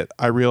see it,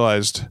 I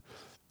realized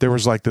there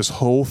was like this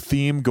whole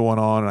theme going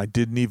on, and I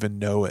didn't even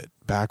know it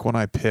back when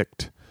I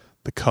picked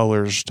the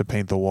colors to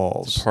paint the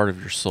walls. Part of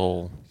your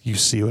soul. You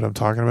see what I'm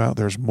talking about?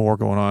 There's more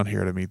going on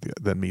here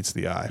than meets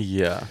the eye.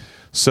 Yeah.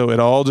 So it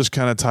all just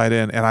kind of tied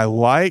in. And I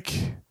like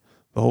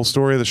the whole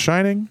story of The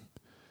Shining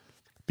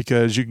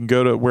because you can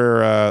go to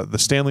where the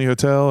Stanley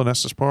Hotel in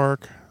Estes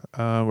Park,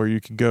 where you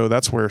can go.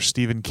 That's where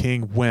Stephen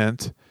King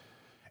went.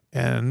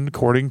 And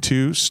according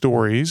to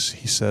stories,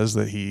 he says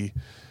that he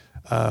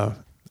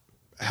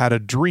had a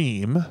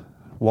dream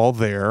while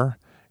there.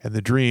 And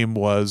the dream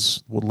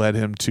what led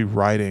him to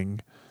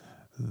writing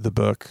the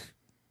book,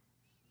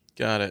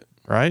 Got it.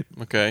 right?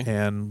 Okay.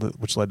 And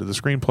which led to the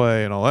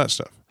screenplay and all that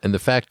stuff. And the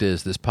fact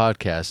is, this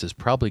podcast is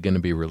probably going to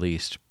be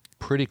released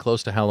pretty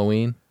close to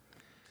Halloween.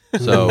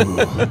 So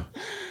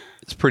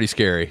it's pretty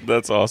scary.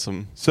 That's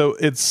awesome. So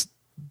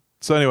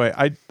anyway,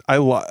 I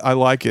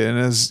like it, and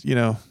as you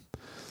know,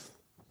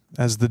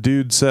 as the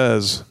dude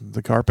says,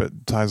 the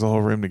carpet ties the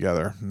whole room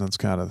together, and that's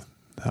kind of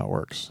how it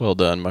works. Well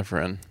done, my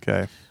friend.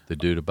 Okay, The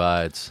dude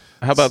abides.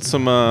 How about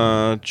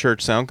some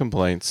church sound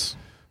complaints?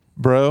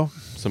 bro,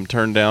 Some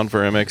turned down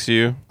for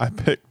MXU? I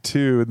picked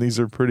two, and these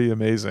are pretty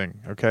amazing.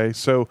 Okay,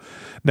 so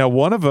now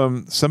one of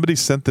them, somebody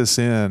sent this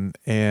in,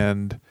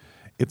 and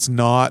it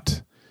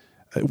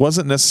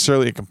wasn't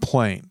necessarily a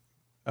complaint,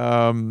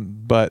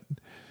 but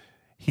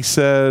he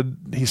sent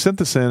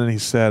this in, and he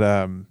said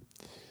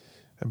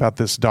about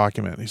this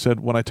document. He said,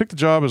 when I took the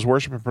job as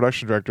worship and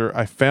production director,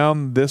 I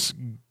found this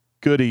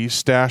goodie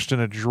stashed in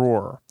a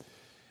drawer.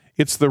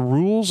 It's the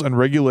rules and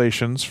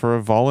regulations for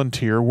a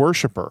volunteer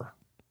worshiper.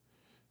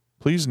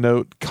 Please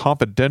note,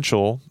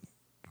 confidential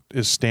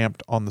is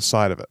stamped on the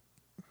side of it.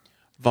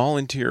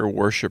 Volunteer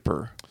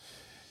worshiper.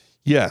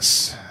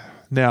 Yes.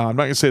 Now, I'm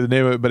not going to say the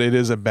name of it, but it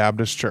is a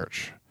Baptist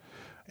church.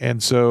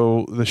 And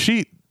so the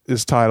sheet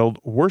is titled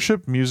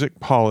Worship Music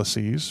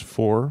Policies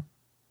for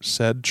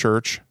said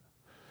church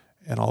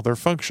and all their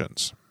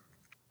functions.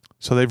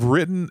 So they've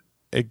written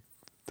a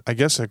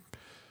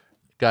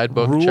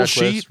Guidebook, Rule checklist,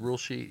 sheet? rule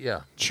sheet.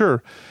 Yeah.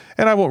 sure.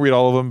 And I won't read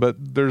all of them, but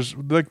there's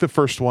like the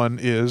first one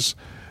is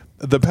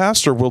the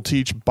pastor will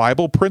teach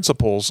Bible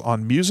principles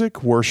on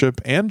music, worship,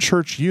 and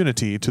church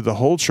unity to the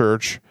whole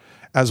church,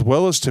 as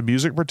well as to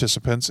music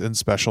participants in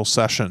special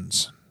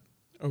sessions.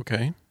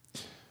 Okay.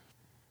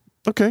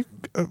 Okay,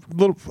 a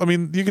little. I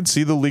mean, you can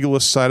see the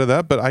legalist side of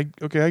that, but I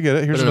get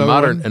it. Here's But in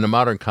another one. a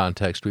modern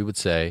context, we would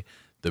say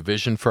the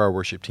vision for our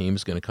worship team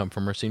is going to come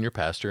from our senior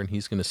pastor, and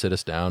he's going to sit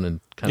us down and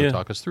kind Yeah. of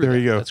talk us through. There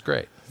you go. That's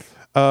great.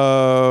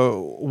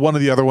 One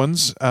of the other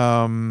ones.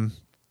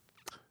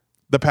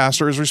 The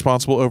pastor is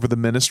responsible over the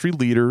ministry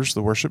leaders,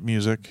 the worship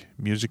music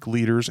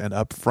leaders, and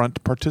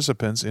upfront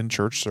participants in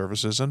church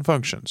services and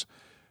functions.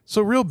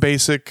 So real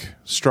basic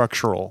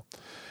structural.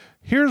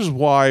 Here's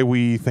why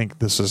we think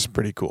this is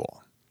pretty cool.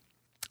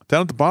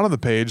 Down at the bottom of the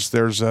page,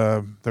 there's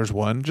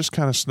one just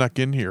kind of snuck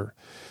in here.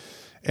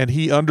 And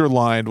he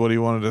underlined what he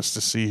wanted us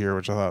to see here,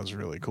 which I thought was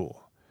really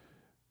cool.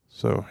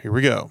 So here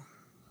we go.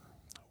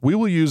 We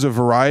will use a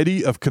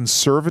variety of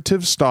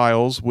conservative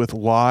styles with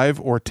live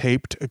or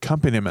taped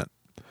accompaniment,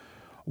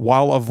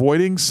 while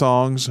avoiding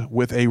songs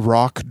with a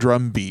rock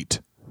drum beat.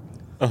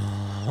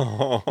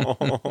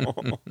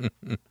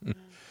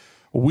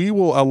 We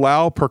will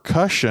allow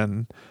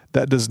percussion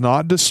that does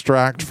not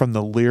distract from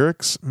the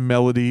lyrics,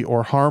 melody,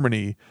 or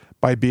harmony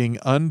by being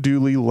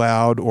unduly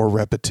loud or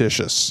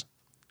repetitious.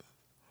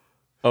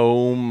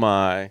 Oh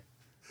my.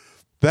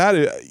 That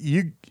is,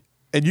 you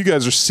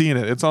guys are seeing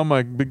it. It's on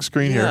my big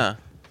screen Yeah. here.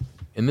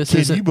 And this Can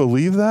isn't you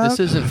believe that? this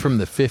isn't from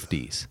the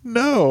 50s.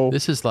 No.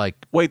 This is like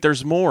Wait,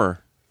 there's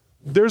more.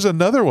 There's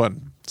another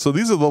one. So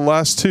these are the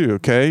last two,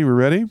 okay? You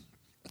ready?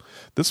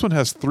 This one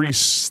has three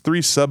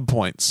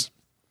sub-points.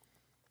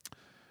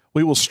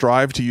 We will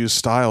strive to use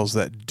styles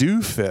that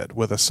do fit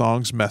with a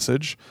song's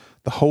message,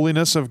 the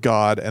holiness of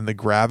God, and the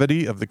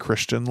gravity of the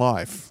Christian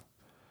life.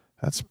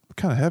 That's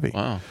kind of heavy.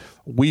 Wow.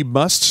 We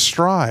must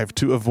strive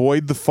to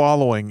avoid the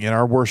following in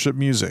our worship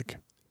music.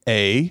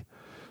 A,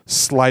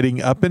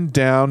 sliding up and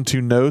down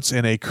to notes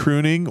in a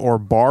crooning or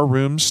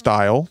barroom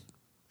style.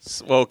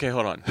 Well, okay,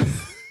 hold on.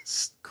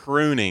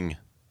 Crooning.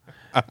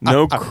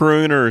 No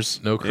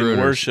crooners. No crooners. In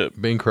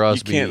worship. Bing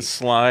Crosby. You can't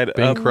slide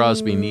Bing up.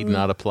 Crosby need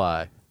not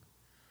apply.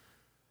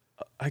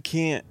 I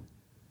can't.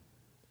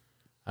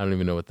 I don't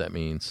even know what that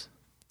means.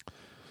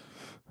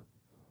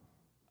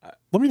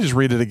 Let me just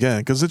read it again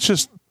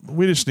because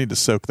we just need to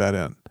soak that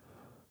in.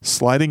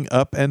 Sliding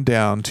up and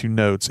down to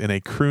notes in a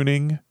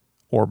crooning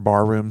or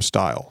barroom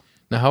style.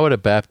 Now, how would a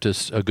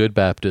good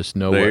Baptist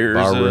know There's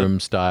what a barroom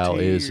style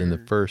is in the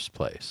tear first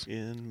place?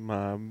 In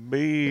my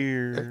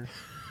beer.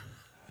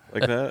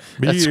 Like that?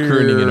 That's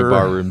crooning in a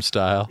barroom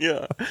style.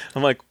 Yeah.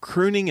 I'm like,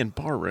 crooning in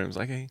bar rooms.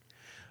 Okay.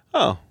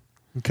 Oh.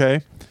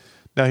 Okay.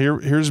 Now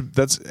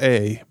that's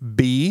A.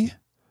 B,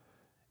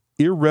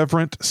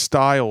 irreverent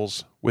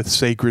styles with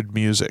sacred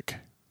music.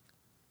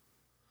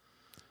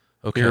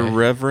 Okay.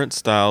 Irreverent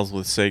styles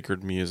with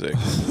sacred music.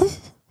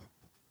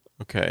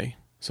 Okay.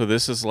 So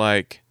this is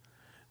like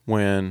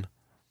when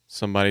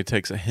somebody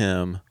takes a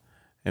hymn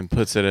and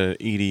puts it an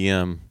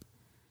EDM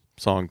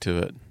song to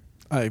it.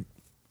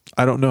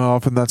 I don't know how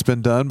often that's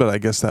been done, but I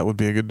guess that would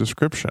be a good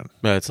description.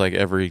 But it's like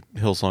every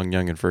Hillsong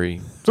Young and Free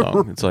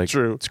song. It's like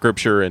True.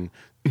 scripture and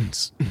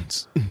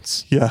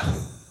Yeah.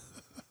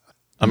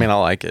 I mean, I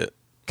like it.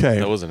 Okay.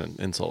 That wasn't an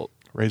insult.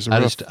 Raise the I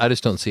roof.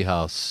 just don't see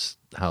how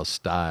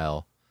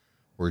style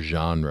or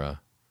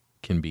genre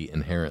can be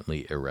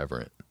inherently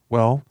irreverent.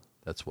 Well,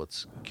 That's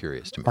what's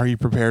curious to me. are you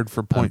prepared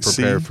for I'm point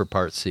prepared C? for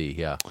part C,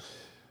 yeah.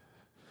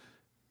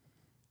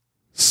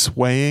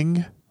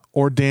 Swaying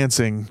or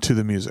dancing to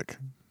the music.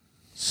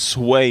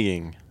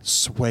 Swaying.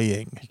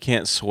 Swaying. You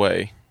can't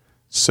sway.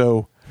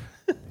 So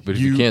But if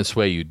you can't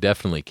sway, you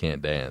definitely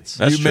can't dance.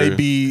 That's you may true.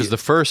 be Because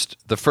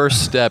the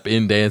first step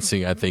in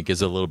dancing, I think,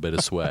 is a little bit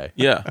of sway.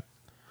 Yeah.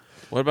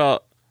 What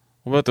about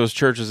those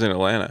churches in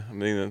Atlanta? I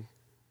mean,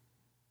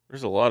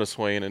 there's a lot of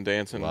swaying and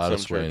dancing. A lot in of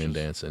some swaying churches. and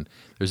dancing.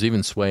 There's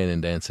even swaying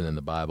and dancing in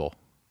the Bible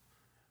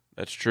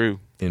That's true.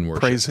 in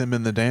worship. praise him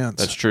in the dance.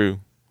 That's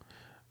true.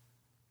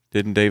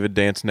 Didn't David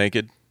dance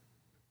naked?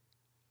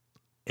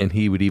 And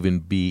he would even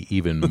be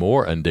even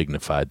more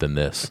undignified than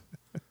this.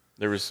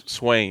 There was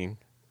swaying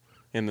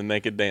in the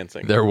naked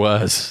dancing. There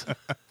was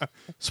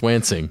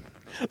swancing.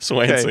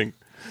 Swancing.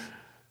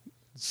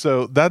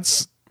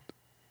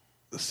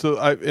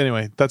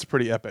 Anyway, that's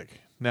pretty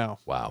epic. Now,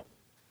 Wow.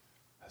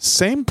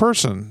 same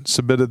person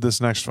submitted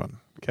this next one.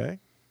 Okay.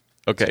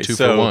 Okay, It's 2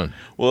 so for 1.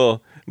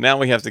 well, now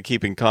we have to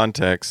keep in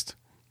context.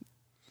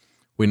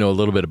 We know a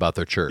little bit about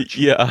their church.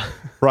 Yeah.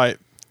 Right.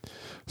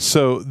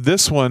 So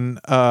this one,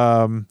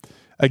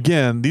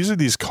 again, these are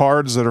these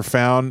cards that are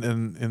found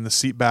in the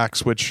seat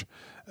backs, which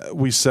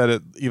we said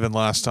it even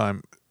last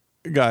time.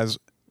 Guys,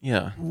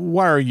 Yeah.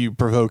 why are you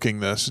provoking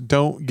this?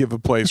 Don't give a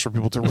place for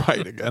people to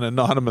write an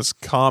anonymous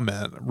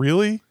comment.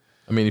 Really?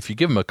 I mean, if you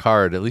give them a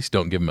card, at least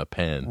don't give them a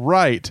pen.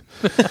 Right.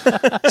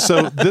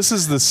 So this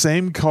is the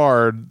same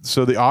card.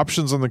 So the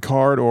options on the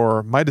card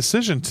are my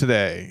decision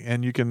today,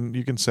 and you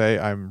can say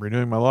I'm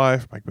renewing my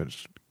life, I'm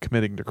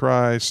committing to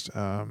Christ.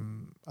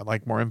 I'd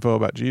like more info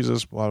about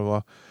Jesus. Blah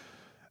blah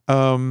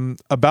blah.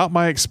 About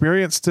my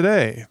experience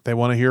today. They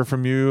want to hear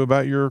from you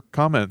about your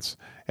comments,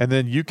 and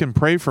then you can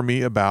pray for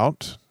me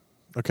about.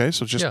 Okay,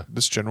 so just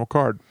this general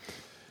card.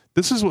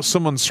 This is what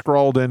someone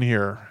scrawled in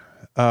here.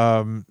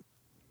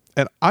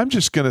 And I'm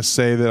just going to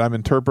say that I'm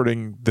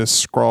interpreting this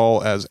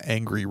scrawl as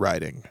angry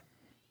writing.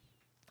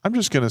 I'm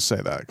just going to say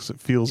that because it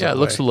feels Yeah, that it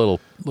looks way. a little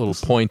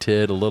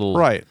pointed, a little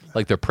Right.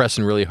 like they're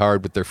pressing really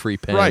hard with their free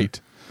pen. Right.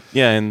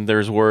 Yeah, and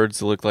there's words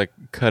that look like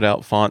cut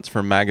out fonts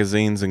from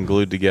magazines and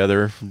glued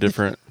together from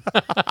different,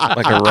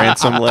 like a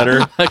ransom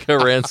letter. Like a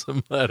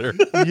ransom letter.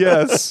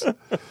 Yes.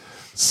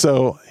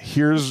 So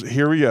here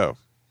we go.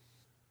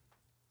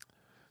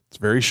 It's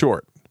very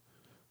short.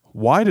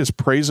 Why does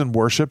praise and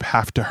worship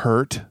have to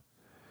hurt?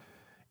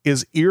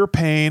 Is ear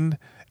pain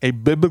a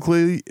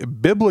biblically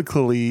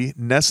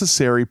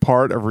necessary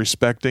part of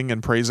respecting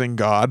and praising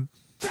God?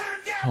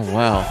 Oh,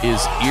 wow.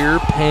 Is ear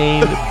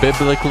pain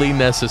biblically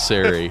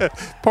necessary?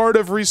 Part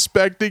of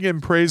respecting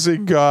and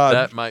praising God.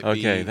 That might be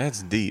Okay,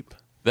 that's deep.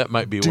 that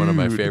might be one of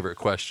my Dude. favorite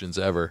questions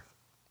ever.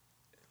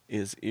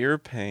 Is ear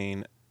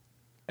pain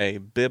a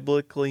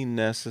biblically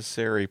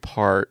necessary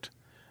part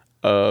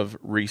of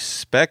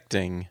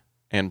respecting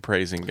and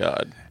praising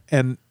God?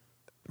 And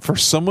for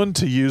someone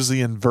to use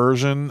the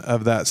inversion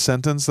of that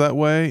sentence that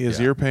way, is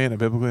ear pain a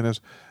biblically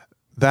necessary?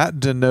 That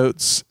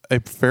denotes a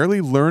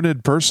fairly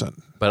learned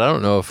person. But I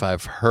don't know if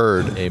I've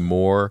heard a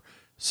more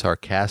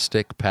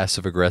sarcastic,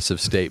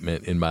 passive-aggressive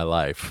statement in my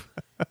life.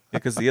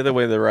 Because the other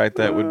way to write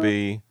that would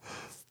be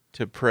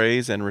to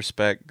praise and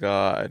respect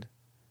God.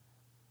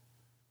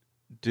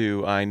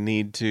 Do I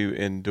need to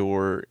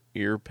endure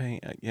ear pain?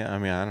 Yeah, I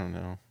mean, I don't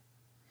know.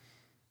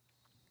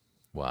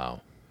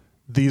 Wow.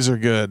 These are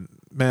good.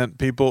 man,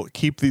 people,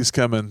 keep these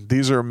coming.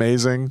 These are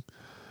amazing.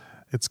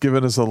 It's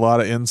given us a lot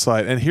of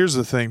insight. And here's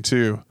the thing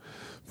too,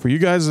 for you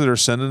guys that are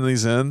sending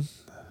these in,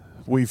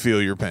 we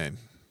feel your pain.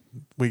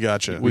 We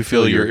got you. We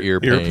feel your ear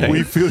pain.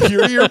 We feel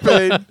your ear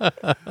pain.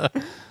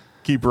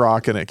 Keep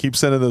rocking it. Keep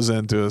sending those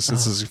in to us.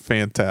 This is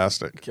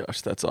fantastic.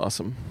 Gosh, that's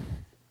awesome.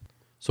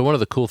 So one of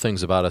the cool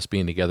things about us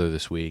being together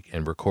this week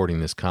and recording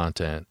this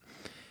content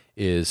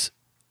is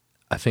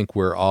I think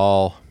we're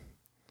all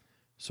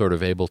sort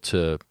of able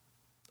to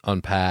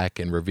unpack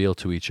and reveal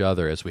to each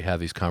other as we have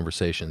these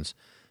conversations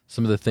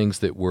some of the things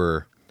that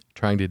we're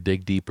trying to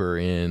dig deeper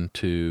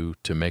into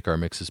to make our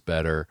mixes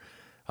better,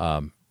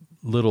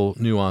 little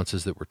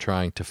nuances that we're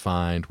trying to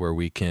find where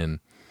we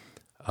can,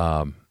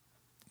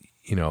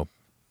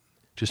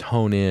 just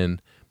hone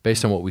in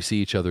based on what we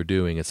see each other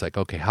doing. It's like,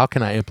 okay, how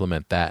can I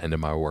implement that into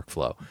my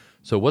workflow?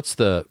 So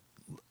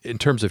in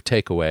terms of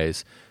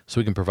takeaways, so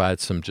we can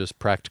provide some just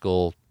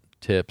practical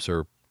tips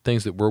or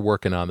things that we're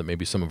working on that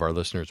maybe some of our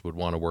listeners would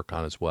want to work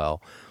on as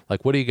well.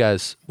 Like, what are you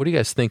guys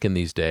thinking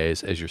these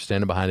days as you're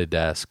standing behind a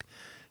desk,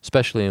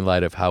 especially in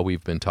light of how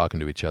we've been talking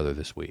to each other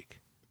this week?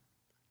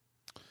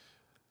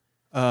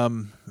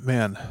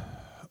 Man,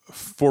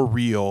 for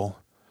real.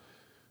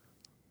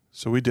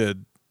 So we've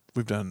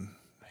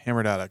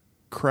hammered out a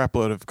crap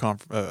load of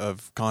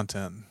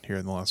content here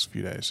in the last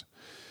few days.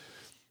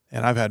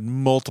 And I've had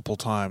multiple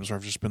times where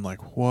I've just been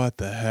like, what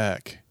the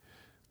heck?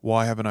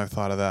 Why haven't I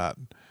thought of that?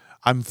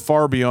 I'm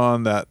far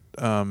beyond that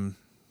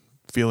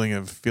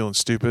feeling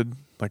stupid.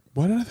 Like,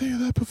 why didn't I think of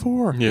that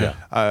before? Yeah.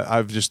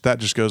 That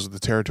just goes with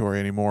the territory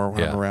anymore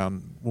when I'm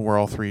around, when we're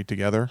all three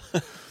together.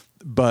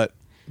 But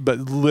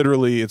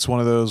literally it's one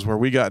of those where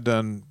we got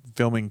done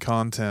filming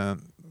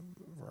content,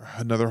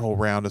 another whole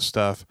round of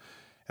stuff.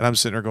 And I'm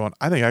sitting there going,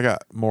 I think I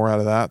got more out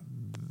of that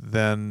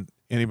than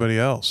anybody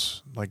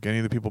else, like any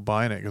of the people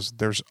buying it, because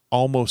there's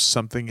almost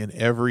something in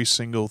every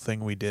single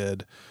thing we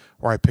did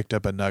where I picked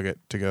up a nugget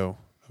to go,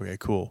 okay,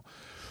 cool.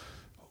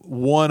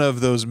 One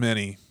of those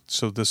many.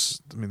 So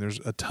there's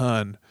a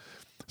ton.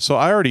 So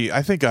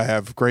I think I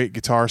have great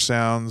guitar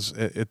sounds.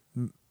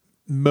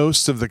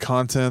 Most of the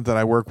content that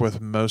I work with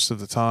most of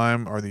the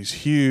time are these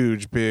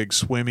huge, big,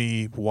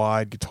 swimmy,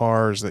 wide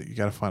guitars that you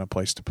got to find a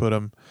place to put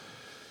them.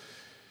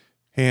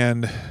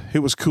 And it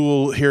was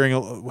cool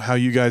hearing how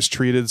you guys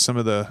treated some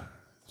of the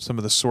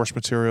source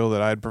material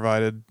that I had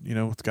provided,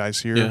 with the guys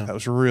here. Yeah. That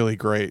was really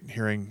great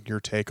hearing your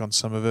take on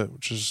some of it,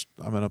 which is,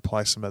 I'm going to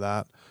apply some of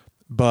that.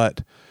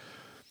 But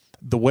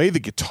the way the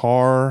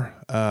guitar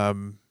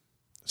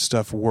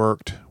stuff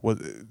worked,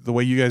 the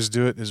way you guys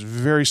do it is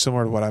very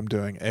similar to what I'm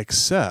doing,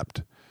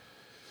 except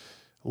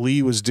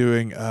Lee was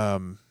doing,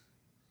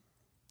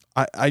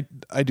 I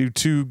do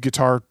 2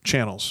 guitar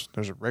channels.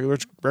 There's a regular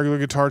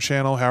guitar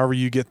channel, however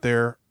you get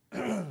there.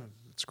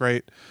 It's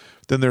great.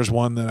 Then there's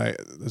one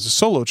there's a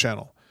solo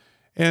channel.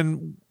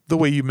 And the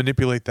way you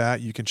manipulate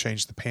that, you can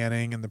change the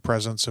panning and the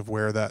presence of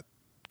where that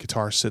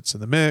guitar sits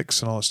in the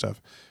mix and all that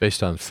stuff.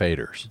 Based on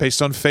faders.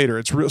 Based on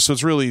fader. So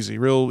it's real easy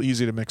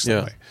to mix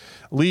that way.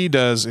 Lee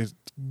does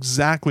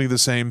exactly the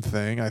same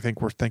thing. I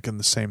think we're thinking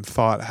the same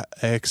thought,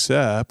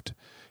 except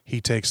he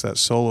takes that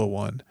solo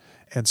one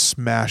and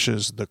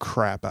smashes the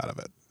crap out of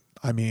it.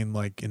 I mean,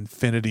 like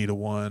infinity to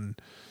 1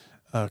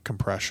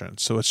 compression.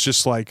 So it's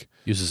just like...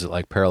 Uses it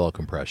like parallel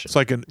compression. It's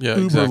like an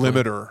uber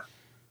limiter,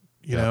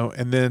 you know,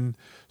 and then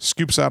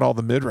scoops out all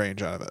the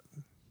mid-range out of it.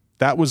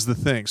 That was the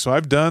thing. So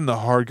I've done the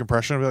hard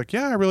compression. I'd be like,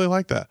 yeah, I really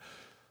like that.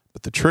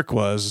 But the trick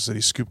is that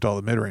he scooped all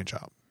the mid-range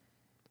out.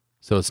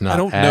 So it's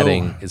not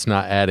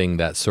adding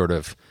that sort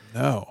of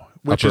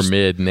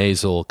mid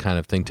nasal kind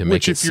of thing to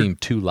make it seem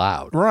too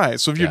loud. Right.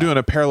 So if you're doing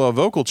a parallel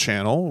vocal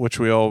channel, which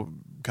we all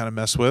kind of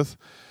mess with,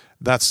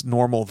 that's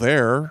normal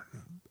there.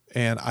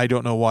 And I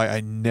don't know why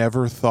I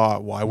never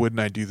thought, why wouldn't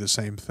I do the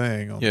same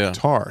thing on the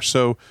guitar?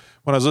 So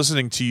when I was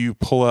listening to you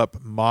pull up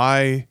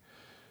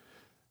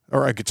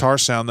a guitar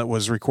sound that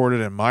was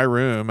recorded in my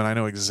room, and I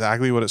know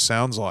exactly what it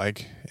sounds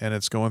like, and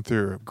it's going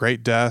through a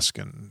great desk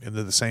and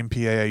into the same PA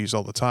I use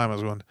all the time, I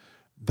was going,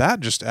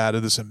 that just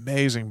added this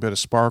amazing bit of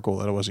sparkle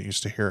that I wasn't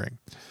used to hearing.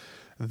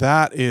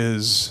 That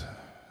is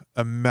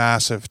a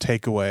massive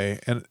takeaway.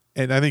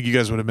 And I think you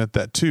guys would admit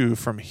that too,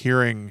 from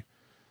hearing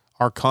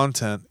our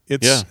content.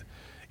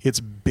 It's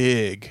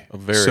big.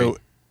 So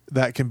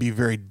that can be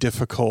very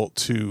difficult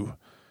to,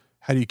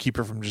 how do you keep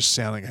it from just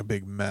sounding a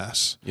big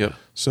mess? Yep.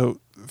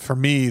 So for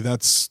me,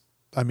 that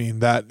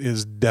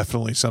is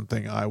definitely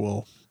something I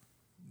will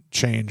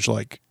change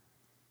like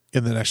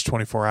in the next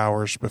 24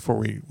 hours before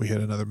we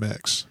hit another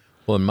mix.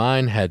 Well, and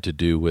mine had to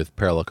do with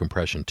parallel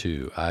compression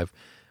too.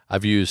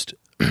 I've used,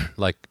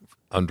 like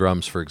on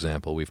drums, for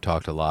example, we've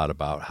talked a lot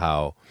about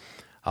how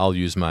I'll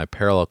use my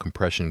parallel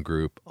compression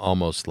group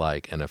almost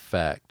like an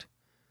effect.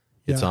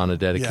 It's on a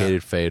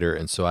dedicated fader,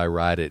 and so I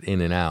ride it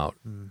in and out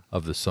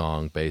of the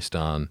song based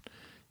on,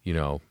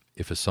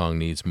 if a song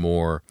needs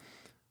more.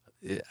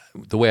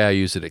 The way I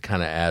use it, it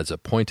kind of adds a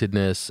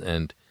pointedness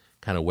and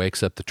kind of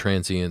wakes up the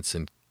transients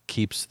and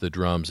keeps the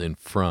drums in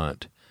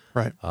front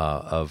right.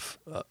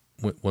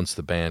 Once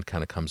the band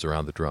kind of comes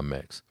around the drum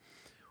mix.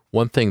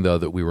 One thing, though,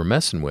 that we were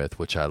messing with,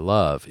 which I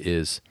love,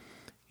 is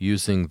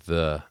using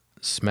the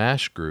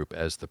smash group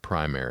as the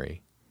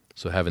primary.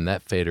 So having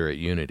that fader at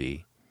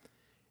unity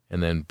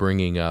and then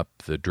bringing up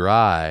the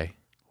dry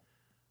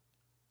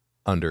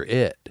under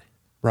it.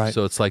 Right.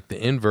 So it's like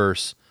the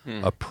inverse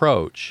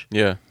approach,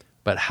 Yeah.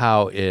 but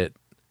how it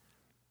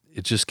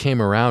just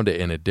came around it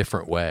in a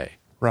different way.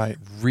 Right.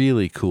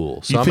 Really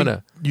cool. So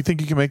You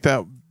think you can make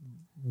that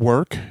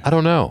work? I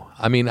don't know.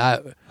 I mean,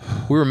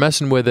 we were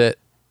messing with it,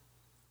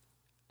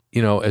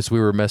 as we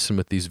were messing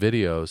with these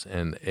videos,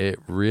 and it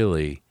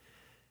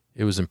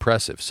was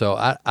impressive. So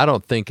I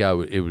don't think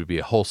it would be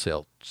a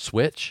wholesale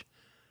switch,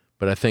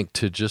 but I think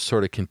to just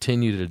sort of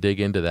continue to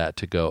dig into that,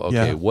 to go,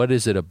 okay, what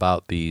is it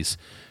about these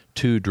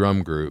two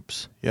drum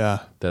groups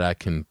that I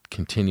can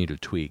continue to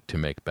tweak to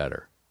make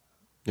better?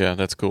 Yeah,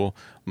 that's cool.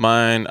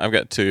 Mine, I've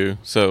got two.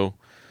 So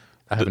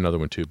I have another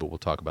one too, but we'll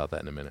talk about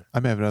that in a minute. I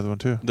may have another one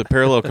too. the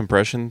parallel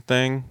compression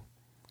thing,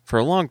 for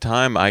a long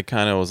time, I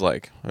kind of was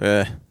like,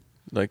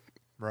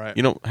 Right.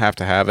 you don't have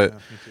to have it. Yeah,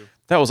 me too.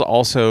 That was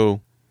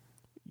also,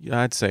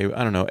 I'd say,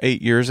 I don't know,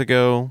 8 years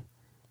ago,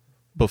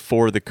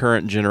 before the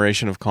current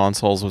generation of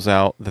consoles was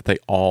out, that they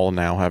all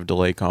now have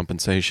delay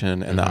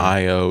compensation, and the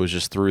I/O is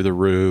just through the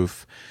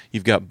roof.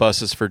 You've got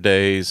buses for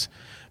days.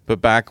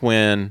 But back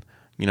when,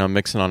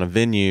 mixing on a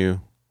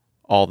venue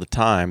all the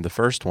time, the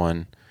first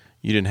one,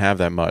 you didn't have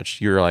that much.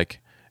 You were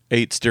like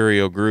 8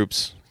 stereo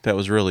groups. That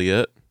was really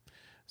it.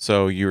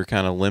 So you were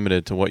kind of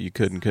limited to what you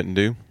could and couldn't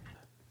do.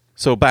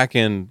 So back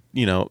in,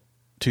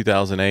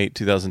 2008,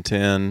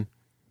 2010,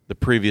 the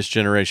previous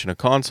generation of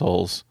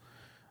consoles,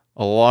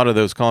 a lot of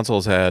those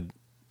consoles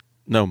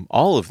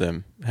all of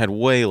them had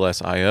way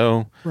less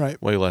I/O,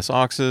 Right. way less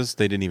auxes.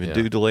 They didn't even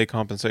do delay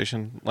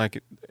compensation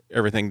like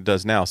everything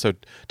does now. So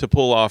to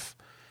pull off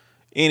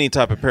any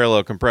type of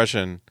parallel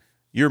compression,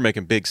 you're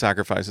making big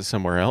sacrifices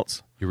somewhere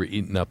else. You were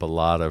eating up a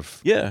lot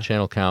of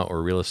channel count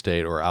or real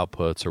estate or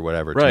outputs or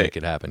whatever to make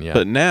it happen. Yeah.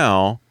 But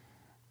now,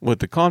 with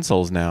the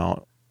consoles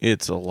now,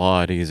 it's a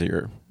lot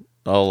easier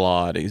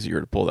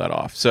to pull that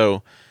off.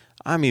 So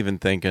I'm even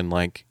thinking,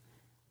 like,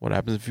 what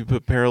happens if you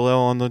put parallel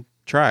on the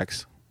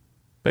tracks?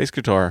 Bass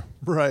guitar,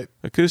 Right.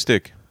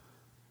 acoustic,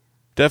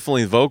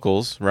 definitely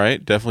vocals,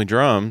 right? Definitely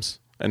drums.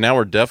 And now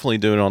we're definitely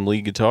doing it on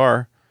lead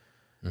guitar.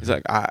 It's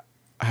like,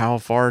 how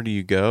far do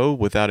you go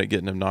without it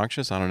getting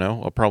obnoxious? I don't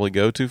know. I'll probably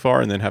go too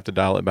far and then have to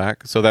dial it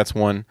back. So that's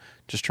one,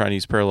 just trying to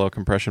use parallel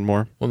compression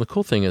more. Well, the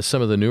cool thing is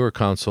some of the newer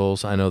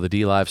consoles, I know the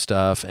D-Live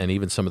stuff, and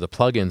even some of the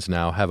plugins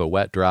now have a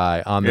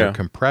wet-dry on their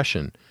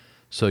compression.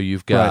 So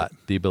you've got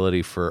the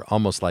ability for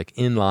almost like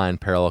inline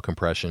parallel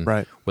compression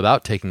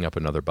without taking up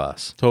another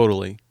bus.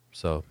 Totally.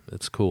 So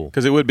it's cool.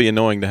 Because it would be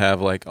annoying to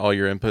have like all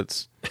your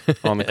inputs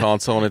on the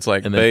console, and it's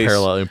like and then bass,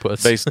 parallel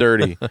inputs. bass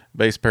dirty,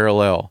 bass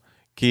parallel,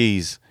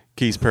 keys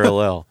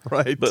parallel.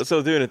 Right. But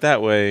so doing it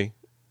that way,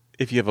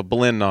 if you have a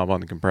blend knob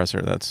on the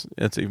compressor, that's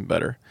even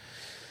better.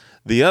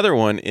 The other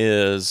one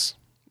is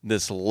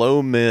this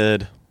low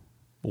mid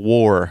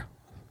war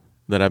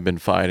that I've been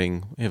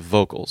fighting with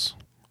vocals.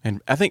 And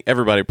I think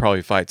everybody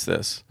probably fights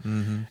this.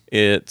 Mm-hmm.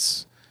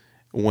 It's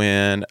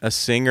when a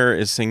singer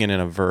is singing in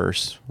a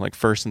verse, like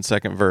first and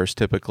second verse,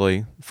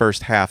 typically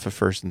first half of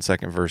first and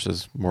second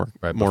verses, more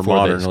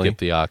modernly. They skip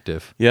the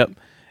octave. Yep.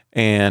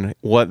 And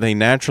what they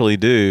naturally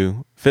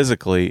do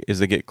physically is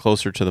they get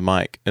closer to the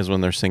mic as when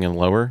they're singing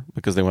lower,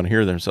 because they want to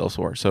hear themselves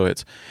more. So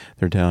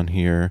they're down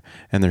here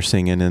and they're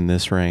singing in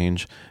this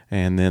range,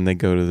 and then they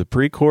go to the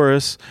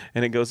pre-chorus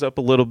and it goes up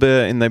a little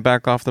bit and they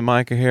back off the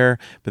mic a hair,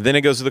 but then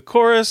it goes to the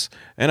chorus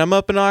and I'm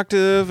up an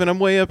octave and I'm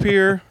way up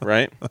here,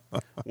 right?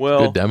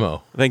 Well, good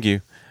demo. Thank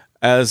you.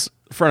 As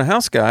front of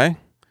house guy,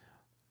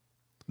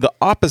 the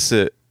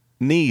opposite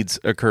needs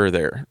occur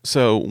there.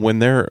 So when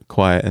they're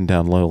quiet and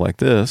down low like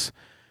this,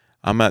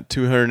 I'm at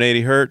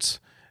 280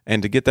 hertz,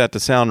 and to get that to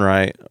sound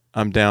right,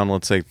 I'm down,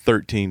 let's say,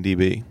 13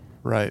 dB.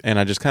 Right. And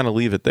I just kind of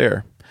leave it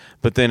there.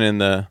 But then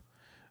the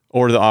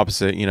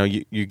opposite,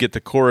 you get the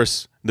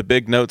chorus, the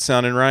big notes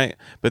sounding right,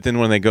 but then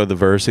when they go to the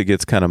verse, it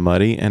gets kind of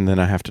muddy, and then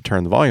I have to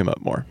turn the volume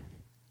up more.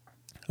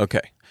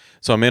 Okay.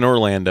 So I'm in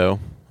Orlando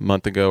a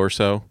month ago or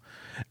so,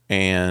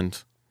 and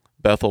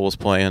Bethel was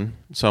playing,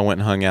 so I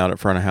went and hung out at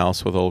front of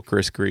house with old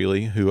Chris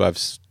Greeley, who I've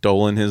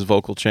stolen his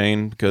vocal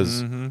chain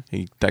because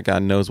that guy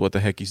knows what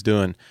the heck he's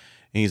doing. And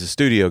he's a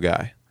studio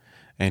guy,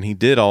 and he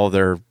did all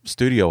their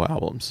studio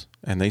albums,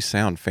 and they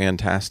sound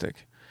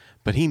fantastic.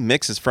 But he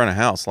mixes front of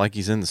house like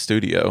he's in the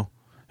studio.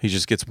 He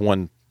just gets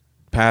one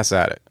pass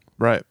at it.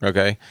 Right.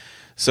 Okay.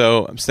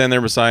 So I'm standing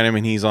there beside him,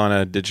 and he's on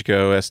a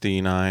Digico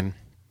SD9,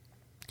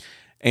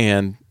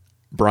 and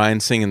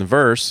Brian's singing the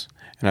verse,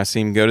 and I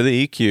see him go to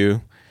the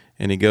EQ,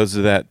 and he goes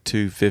to that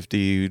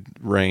 250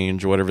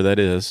 range, whatever that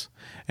is.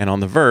 And on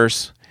the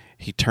verse,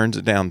 he turns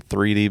it down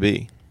 3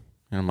 dB.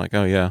 And I'm like,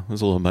 oh, yeah, it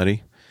was a little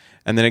muddy.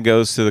 And then it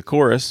goes to the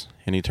chorus,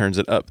 and he turns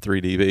it up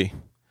 3 dB.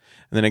 And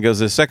then it goes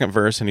to the second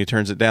verse, and he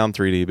turns it down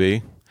 3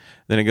 dB.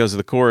 Then it goes to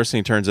the chorus, and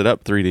he turns it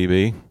up 3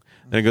 dB.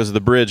 Then it goes to the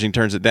bridge, and he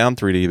turns it down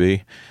 3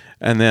 dB.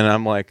 And then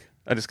I'm like,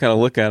 I just kind of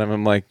look at him.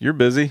 I'm like, you're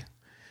busy.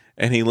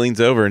 And he leans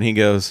over, and he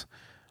goes,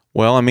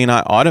 Well, I mean,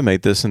 I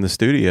automate this in the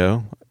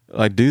studio.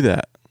 I do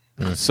that.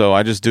 So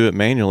I just do it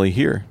manually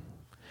here.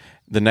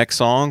 The next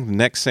song, the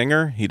next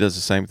singer, he does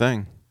the same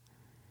thing.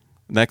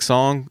 Next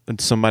song,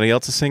 somebody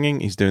else is singing,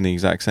 he's doing the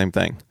exact same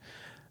thing.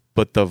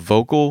 But the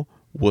vocal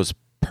was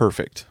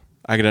perfect.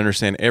 I could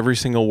understand every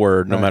single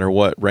word, no matter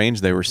what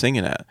range they were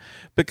singing at.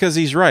 Because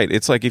he's right.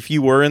 It's like if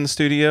you were in the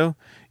studio,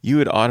 you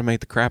would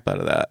automate the crap out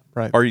of that.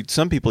 Right. Or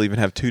some people even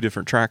have 2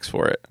 different tracks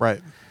for it.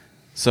 Right.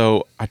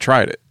 So I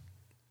tried it.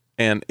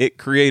 And it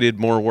created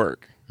more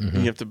work.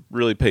 You have to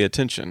really pay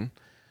attention.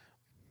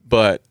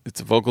 But if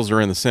the vocals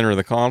are in the center of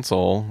the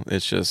console,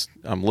 it's just,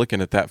 I'm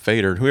looking at that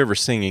fader.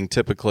 Whoever's singing,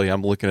 typically,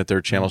 I'm looking at their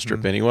channel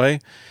strip anyway.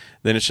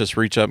 Then it's just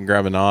reach up and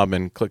grab a knob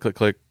and click, click,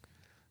 click,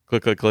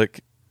 click, click,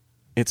 click.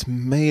 It's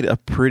made a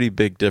pretty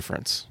big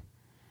difference.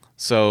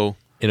 So,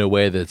 in a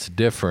way that's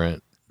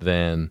different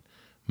than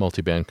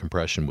multiband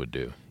compression would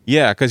do.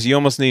 Yeah, because you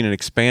almost need an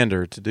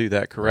expander to do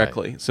that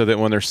correctly. So that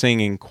when they're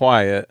singing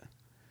quiet,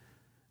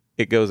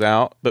 it goes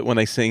out. But when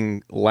they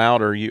sing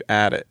louder, you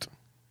add it.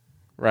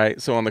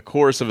 Right? So on the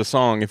chorus of a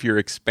song, if you're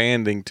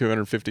expanding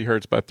 250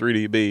 hertz by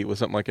 3 dB with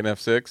something like an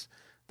F6,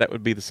 that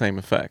would be the same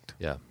effect.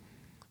 Yeah.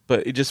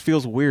 But it just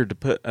feels weird to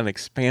put an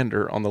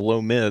expander on the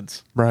low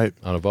mids. Right.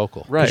 On a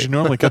vocal. Right. Because you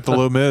normally cut the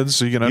low mids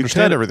so you can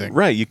understand everything.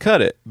 Right. You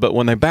cut it. But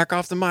when they back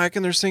off the mic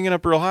and they're singing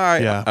up real high,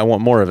 Yeah. I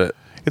want more of it.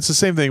 It's the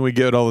same thing we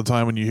get all the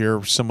time when you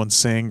hear someone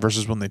sing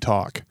versus when they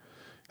talk.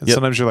 And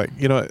sometimes you're like,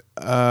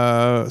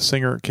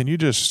 singer, can you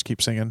just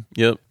keep singing?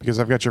 Yep. Because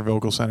I've got your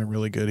vocal sounding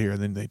really good here.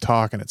 And then they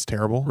talk and it's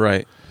terrible.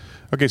 Right.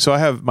 Okay, so I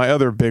have my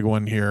other big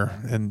one here.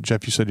 And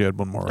Jeff, you said you had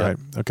one more, right?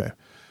 Okay.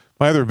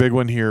 My other big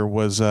one here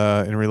was,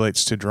 and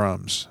relates to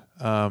drums.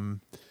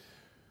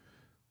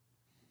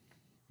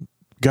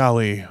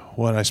 Golly,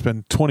 I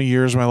spent 20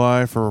 years of my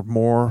life or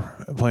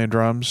more playing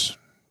drums.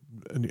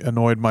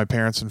 Annoyed my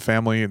parents and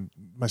family and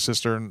my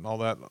sister and all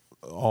that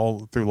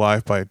all through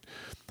life by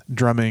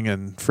drumming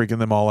and freaking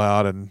them all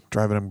out and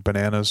driving them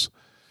bananas.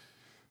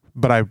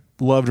 But I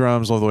love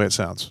drums, love the way it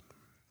sounds.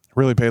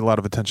 Really paid a lot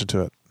of attention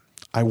to it.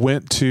 I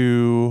went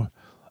to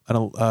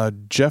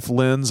Jeff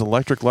Lynne's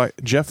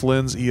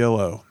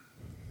ELO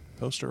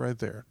poster right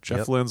there.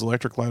 Jeff Lynne's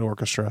Electric Light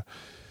Orchestra.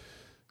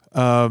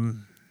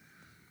 One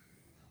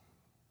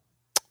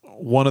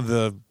of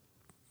the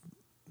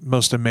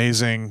most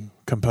amazing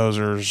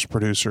composers,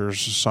 producers,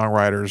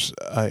 songwriters,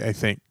 I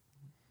think,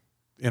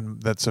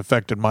 that's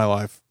affected my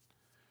life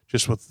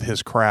just with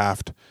his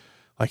craft.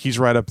 Like, he's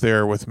right up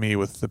there with me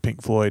with the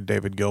Pink Floyd,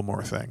 David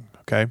Gilmour thing,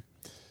 okay?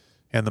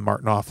 And the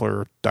Mark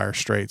Knopfler, Dire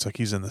Straits. Like,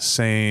 he's in the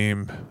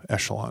same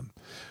echelon.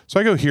 So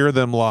I go hear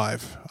them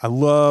live. I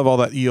love all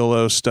that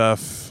ELO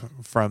stuff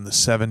from the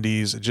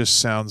 70s. It just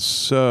sounds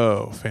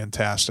so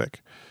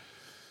fantastic.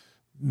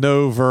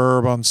 No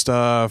verb on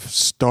stuff,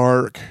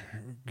 stark,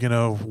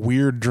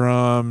 weird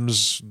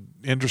drums,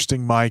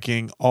 interesting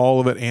miking, all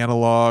of it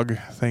analog.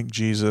 Thank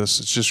Jesus.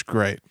 It's just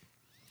great.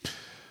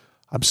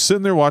 I'm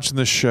sitting there watching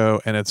this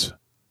show, and it's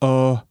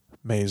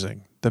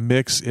amazing. The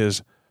mix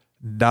is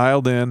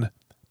dialed in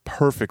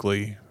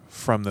perfectly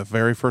from the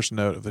very first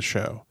note of the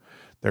show.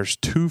 There's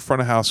 2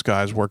 front of house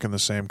guys working the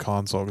same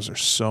console because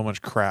there's so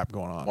much crap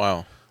going on.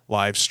 Wow.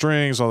 Live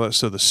strings, all that.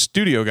 So the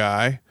studio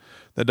guy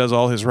that does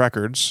all his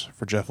records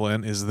for Jeff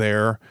Lynne is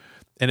there.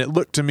 And it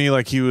looked to me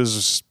like he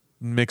was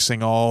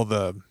mixing all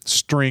the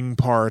string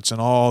parts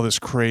and all this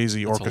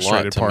crazy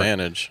orchestrated part to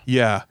manage.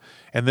 Yeah.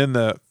 And then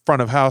the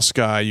front of house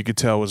guy, you could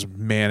tell, was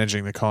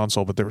managing the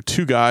console, but there were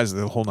 2 guys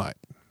the whole night.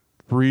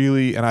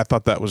 Really, and I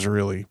thought that was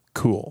really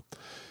cool.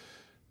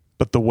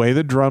 But the way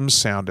the drums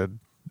sounded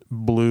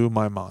blew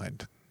my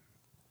mind.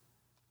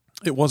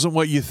 It wasn't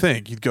what you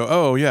think. You'd go,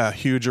 oh, yeah,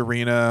 huge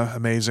arena,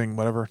 amazing,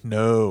 whatever.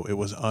 No, it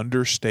was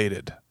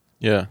understated.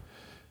 Yeah.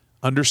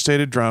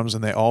 Understated drums,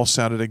 and they all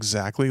sounded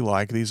exactly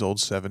like these old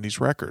 70s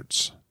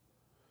records.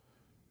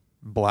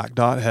 Black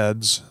dot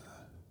heads,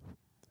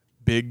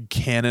 big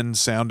cannon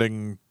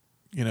sounding,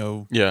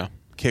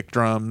 kick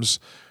drums,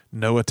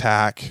 no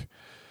attack,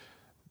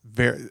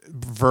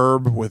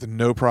 verb with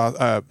no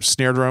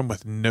snare drum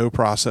with no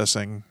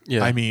processing.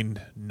 Yeah. I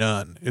mean,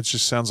 none. It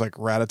just sounds like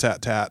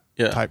rat-a-tat-tat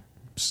type.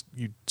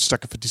 You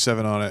stuck a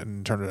 57 on it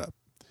and turned it up.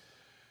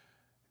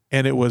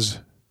 And it was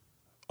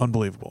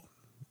unbelievable.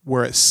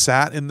 Where it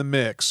sat in the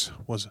mix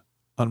was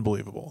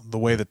unbelievable. The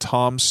way the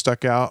toms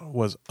stuck out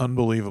was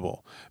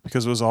unbelievable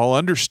because it was all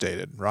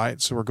understated,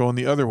 right? So we're going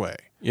the other way.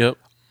 Yep.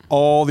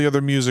 All the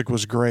other music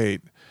was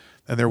great,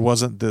 and there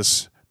wasn't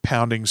this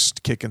pounding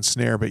kick and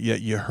snare, but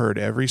yet you heard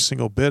every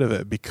single bit of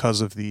it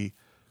because of the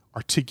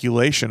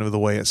articulation of the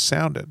way it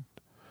sounded.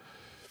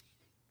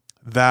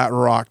 That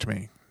rocked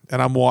me.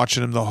 And I'm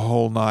watching him the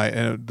whole night.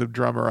 And the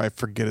drummer, I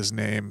forget his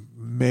name,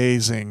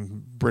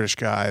 amazing British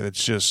guy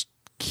that's just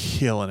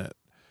killing it.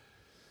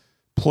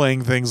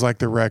 Playing things like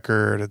the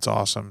record. It's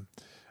awesome.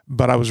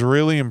 But I was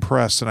really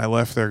impressed, and I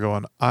left there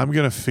going, I'm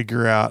going to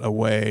figure out a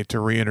way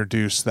to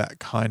reintroduce that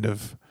kind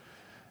of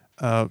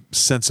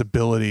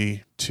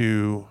sensibility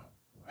to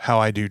how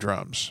I do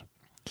drums.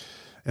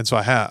 And so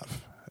I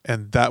have.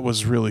 And that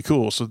was really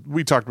cool. So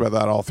we talked about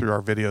that all through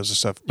our videos and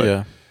stuff.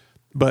 But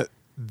But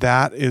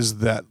that is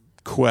that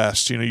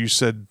quest. You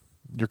said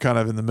you're kind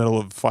of in the middle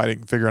of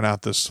figuring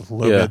out this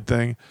low mid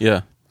thing.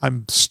 Yeah.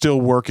 I'm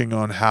still working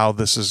on how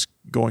this is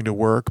going to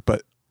work,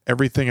 but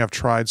everything I've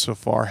tried so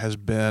far has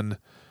been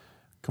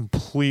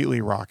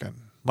completely rocking.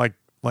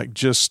 Like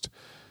just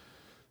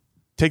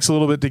takes a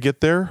little bit to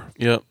get there.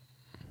 Yep.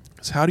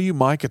 So how do you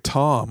mic a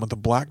tom with a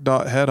black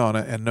dot head on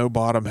it and no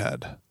bottom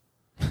head?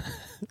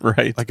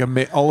 Right. Like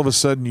all of a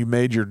sudden you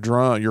made your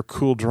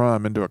cool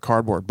drum into a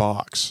cardboard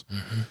box.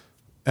 Mm-hmm.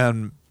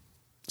 And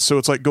so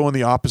it's like going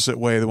the opposite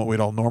way than what we'd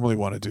all normally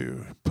want to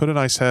do. Put a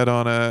nice head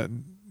on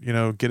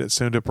it, get it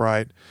tuned up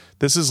right.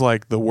 This is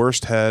like the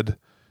worst head.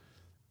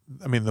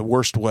 I mean, the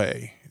worst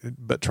way,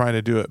 but trying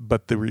to do it.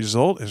 But the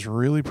result is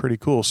really pretty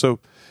cool. So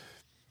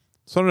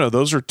I don't know.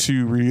 Those are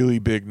two really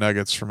big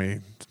nuggets for me,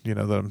 that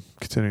I'm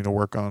continuing to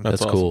work on.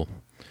 That's awesome. cool.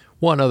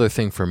 One other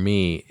thing for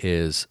me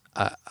is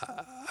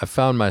I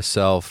found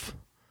myself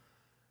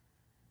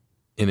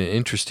in an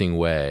interesting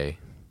way,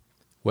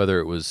 whether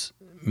it was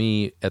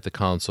me at the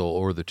console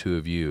or the two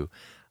of you,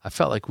 I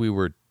felt like we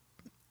were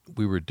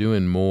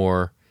doing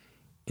more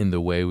in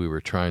the way we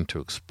were trying to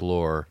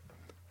explore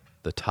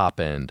the top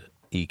end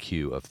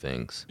EQ of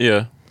things.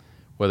 Yeah.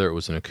 Whether it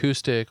was an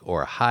acoustic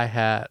or a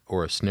hi-hat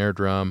or a snare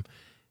drum,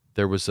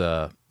 there was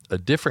a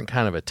different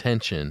kind of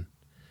attention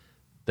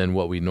than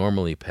what we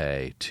normally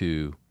pay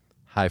to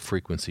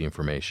high-frequency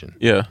information.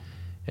 Yeah.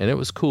 And it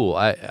was cool.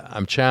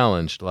 I'm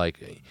challenged.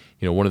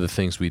 One of the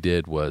things we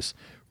did was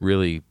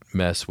really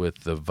mess with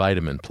the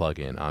vitamin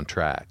plug-in on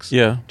tracks.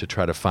 Yeah. To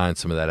try to find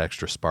some of that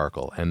extra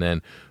sparkle. And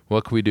then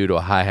what can we do to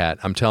a hi-hat?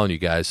 I'm telling you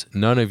guys,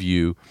 none of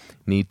you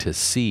need to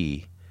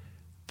see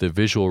the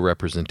visual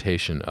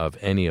representation of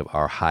any of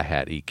our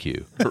hi-hat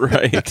EQ.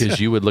 Right. Because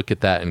you would look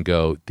at that and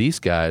go, these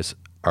guys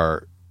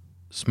are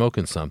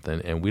smoking something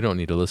and we don't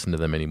need to listen to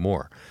them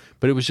anymore.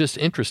 But it was just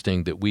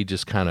interesting that we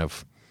just kind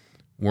of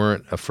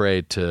weren't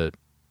afraid to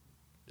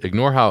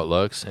ignore how it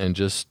looks and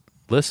just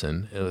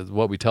listen. It was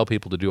what we tell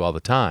people to do all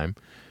the time.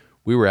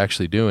 We were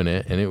actually doing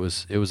it, and it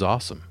was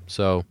awesome.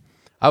 So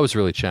I was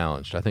really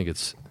challenged.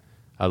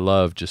 I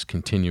love just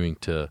continuing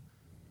to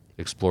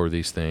explore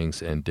these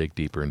things and dig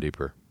deeper and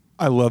deeper.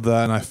 I love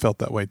that, and I felt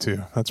that way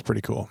too. That's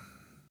pretty cool.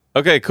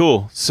 Okay,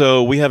 cool.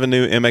 So we have a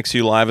new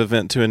MXU Live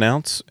event to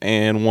announce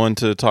and one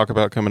to talk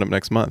about coming up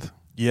next month.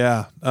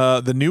 Yeah.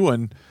 The new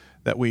one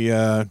that we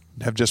have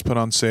just put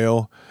on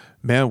sale,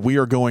 man, we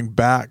are going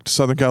back to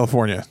Southern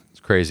California.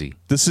 It's crazy.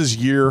 This is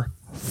year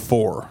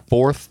 4.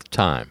 Fourth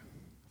time.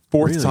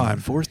 Fourth time.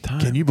 Fourth time.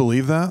 Can you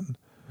believe that?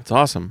 It's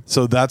awesome.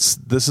 So this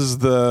is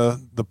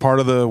the part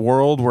of the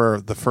world where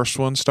the first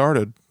one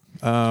started.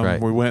 Right.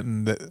 We went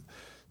and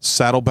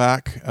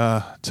Saddleback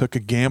took a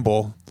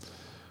gamble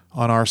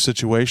on our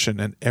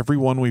situation, and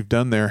everyone we've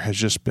done there has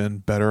just been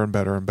better and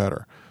better and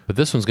better. But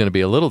this one's going to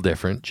be a little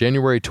different.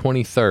 January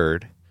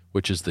 23rd,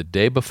 which is the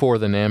day before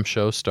the NAMM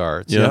show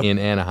starts in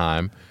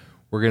Anaheim,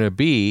 we're going to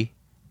be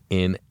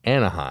in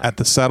Anaheim. At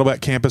the Saddleback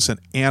campus in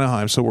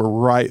Anaheim, so we're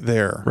right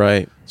there.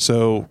 Right.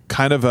 So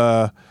kind of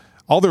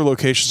all their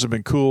locations have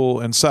been cool,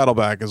 and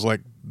Saddleback is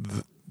like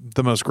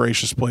the most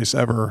gracious place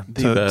ever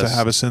to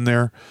have us in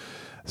there.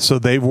 So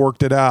they've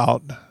worked it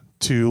out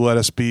to let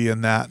us be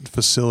in that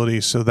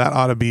facility. So that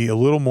ought to be a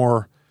little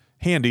more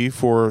handy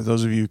for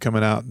those of you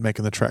coming out and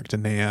making the trek to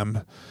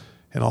NAMM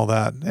and all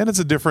that. And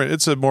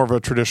it's a more of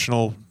a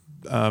traditional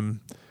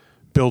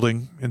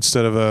building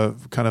instead of a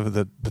kind of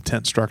the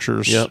tent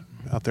structures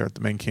out there at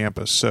the main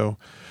campus. So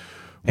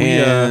we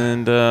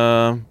have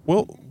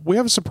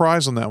a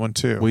surprise on that one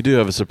too. We do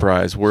have a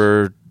surprise.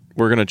 We're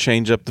going to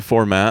change up the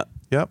format.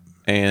 Yep.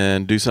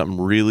 And do something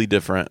really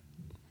different.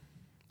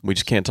 We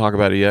just can't talk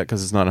about it yet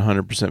because it's not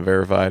 100%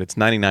 verified. It's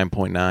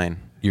 99.9.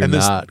 You're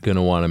not going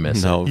to want to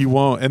miss it. You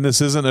won't. And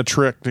this isn't a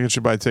trick to get you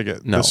to buy a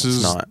ticket. No,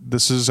 it's not.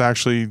 This is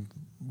actually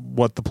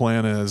what the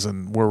plan is,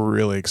 and we're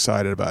really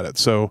excited about it.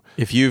 So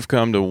if you've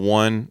come to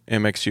one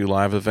MXU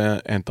Live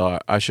event and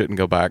thought, I shouldn't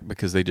go back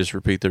because they just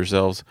repeat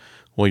themselves,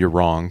 well, you're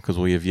wrong because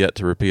we have yet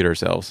to repeat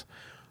ourselves.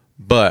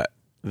 But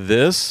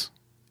this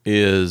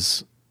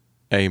is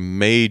a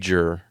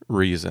major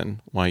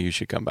reason why you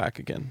should come back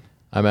again.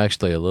 I'm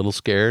actually a little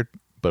scared,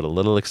 but a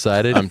little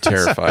excited. I'm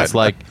terrified. It's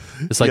like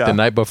the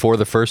night before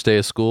the first day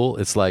of school.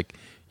 It's like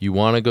you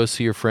want to go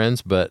see your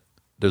friends, but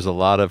there's a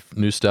lot of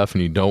new stuff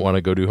and you don't want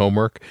to go do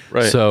homework.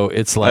 Right. So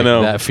it's like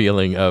that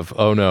feeling of,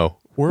 oh no.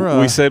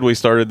 We said we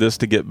started this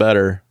to get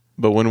better,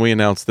 but when we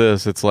announced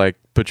this, it's like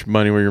put your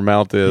money where your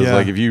mouth is. Yeah.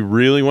 Like if you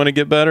really want to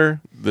get better,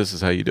 this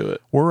is how you do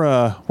it.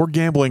 We're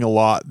gambling a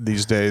lot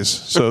these days.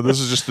 So this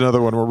is just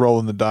another one. We're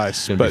rolling the dice.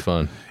 It's going to be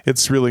fun.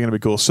 It's really going to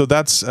be cool. So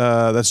that's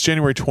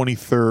January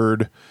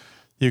 23rd.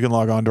 You can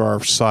log on to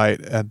our site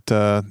at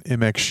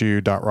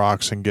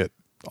mxu.rocks and get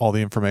all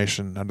the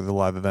information under the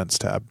live events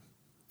tab.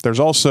 There's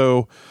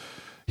also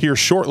here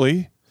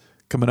shortly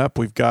coming up,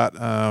 we've got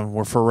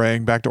we're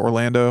foraying back to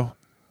Orlando.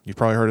 You've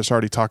probably heard us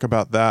already talk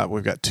about that.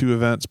 We've got 2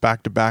 events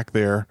back to back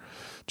there.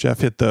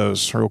 Jeff, hit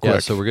those real quick. Yeah,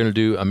 so we're going to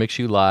do a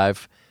MXU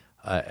Live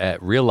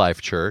at Real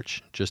Life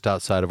Church just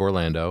outside of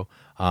Orlando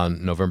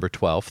on November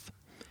 12th.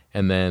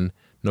 And then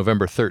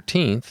November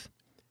 13th,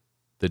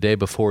 the day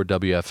before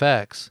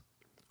WFX,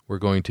 we're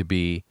going to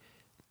be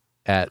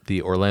at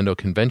the Orlando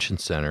Convention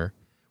Center,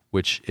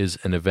 which is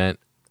an event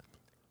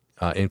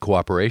in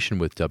cooperation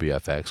with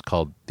WFX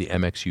called the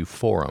MXU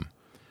Forum,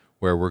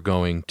 where we're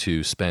going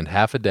to spend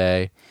half a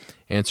day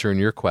answering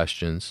your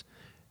questions.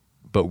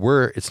 But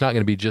it's not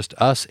going to be just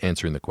us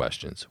answering the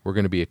questions. We're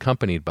going to be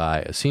accompanied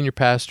by a senior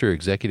pastor,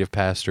 executive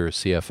pastor,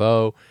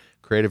 CFO,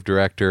 creative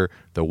director,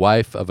 the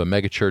wife of a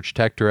megachurch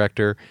tech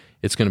director.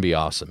 It's going to be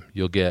awesome.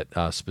 You'll get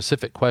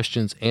specific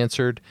questions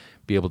answered,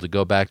 be able to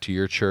go back to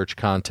your church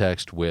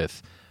context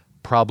with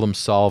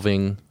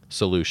problem-solving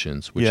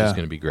solutions, which is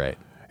going to be great.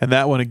 And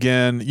that one,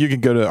 again, you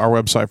can go to our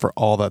website for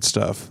all that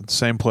stuff.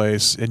 Same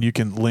place, and you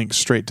can link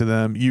straight to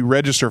them. You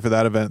register for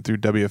that event through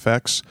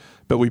WFX,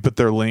 but we put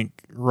their link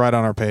right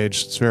on our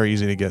page. It's very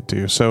easy to get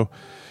to. So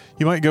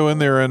you might go in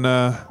there and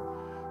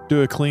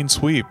do a clean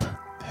sweep.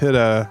 Hit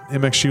a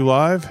MXU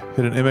Live,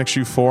 hit an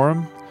MXU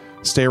Forum,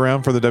 stay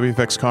around for the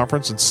WFX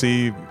conference and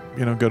see,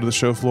 go to the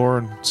show floor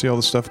and see all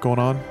the stuff going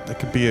on. That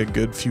could be a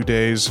good few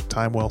days of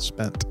time well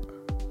spent.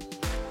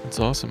 That's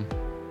awesome.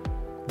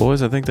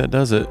 Boys, I think that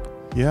does it.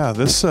 Yeah,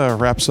 this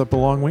wraps up a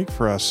long week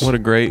for us. What a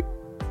great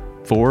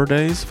 4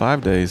 days,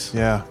 5 days.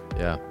 Yeah.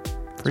 Yeah.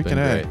 Freaking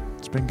A.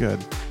 It's been good.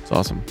 It's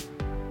awesome.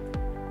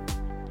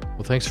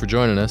 Well, thanks for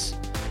joining us.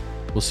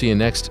 We'll see you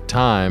next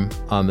time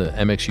on the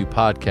MXU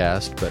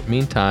podcast. But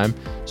meantime,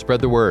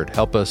 spread the word.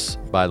 Help us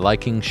by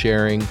liking,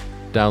 sharing,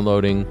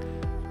 downloading.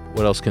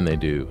 What else can they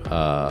do?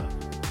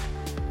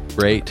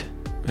 Rate.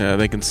 Yeah,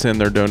 they can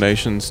send their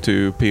donations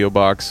to P.O.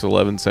 Box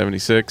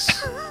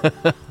 1176.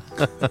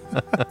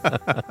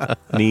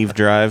 Neve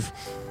Drive.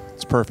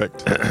 It's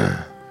perfect.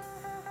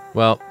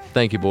 Well,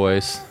 thank you,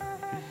 boys.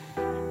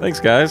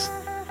 Thanks, guys.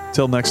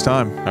 Till next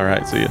time. All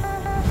right, see ya.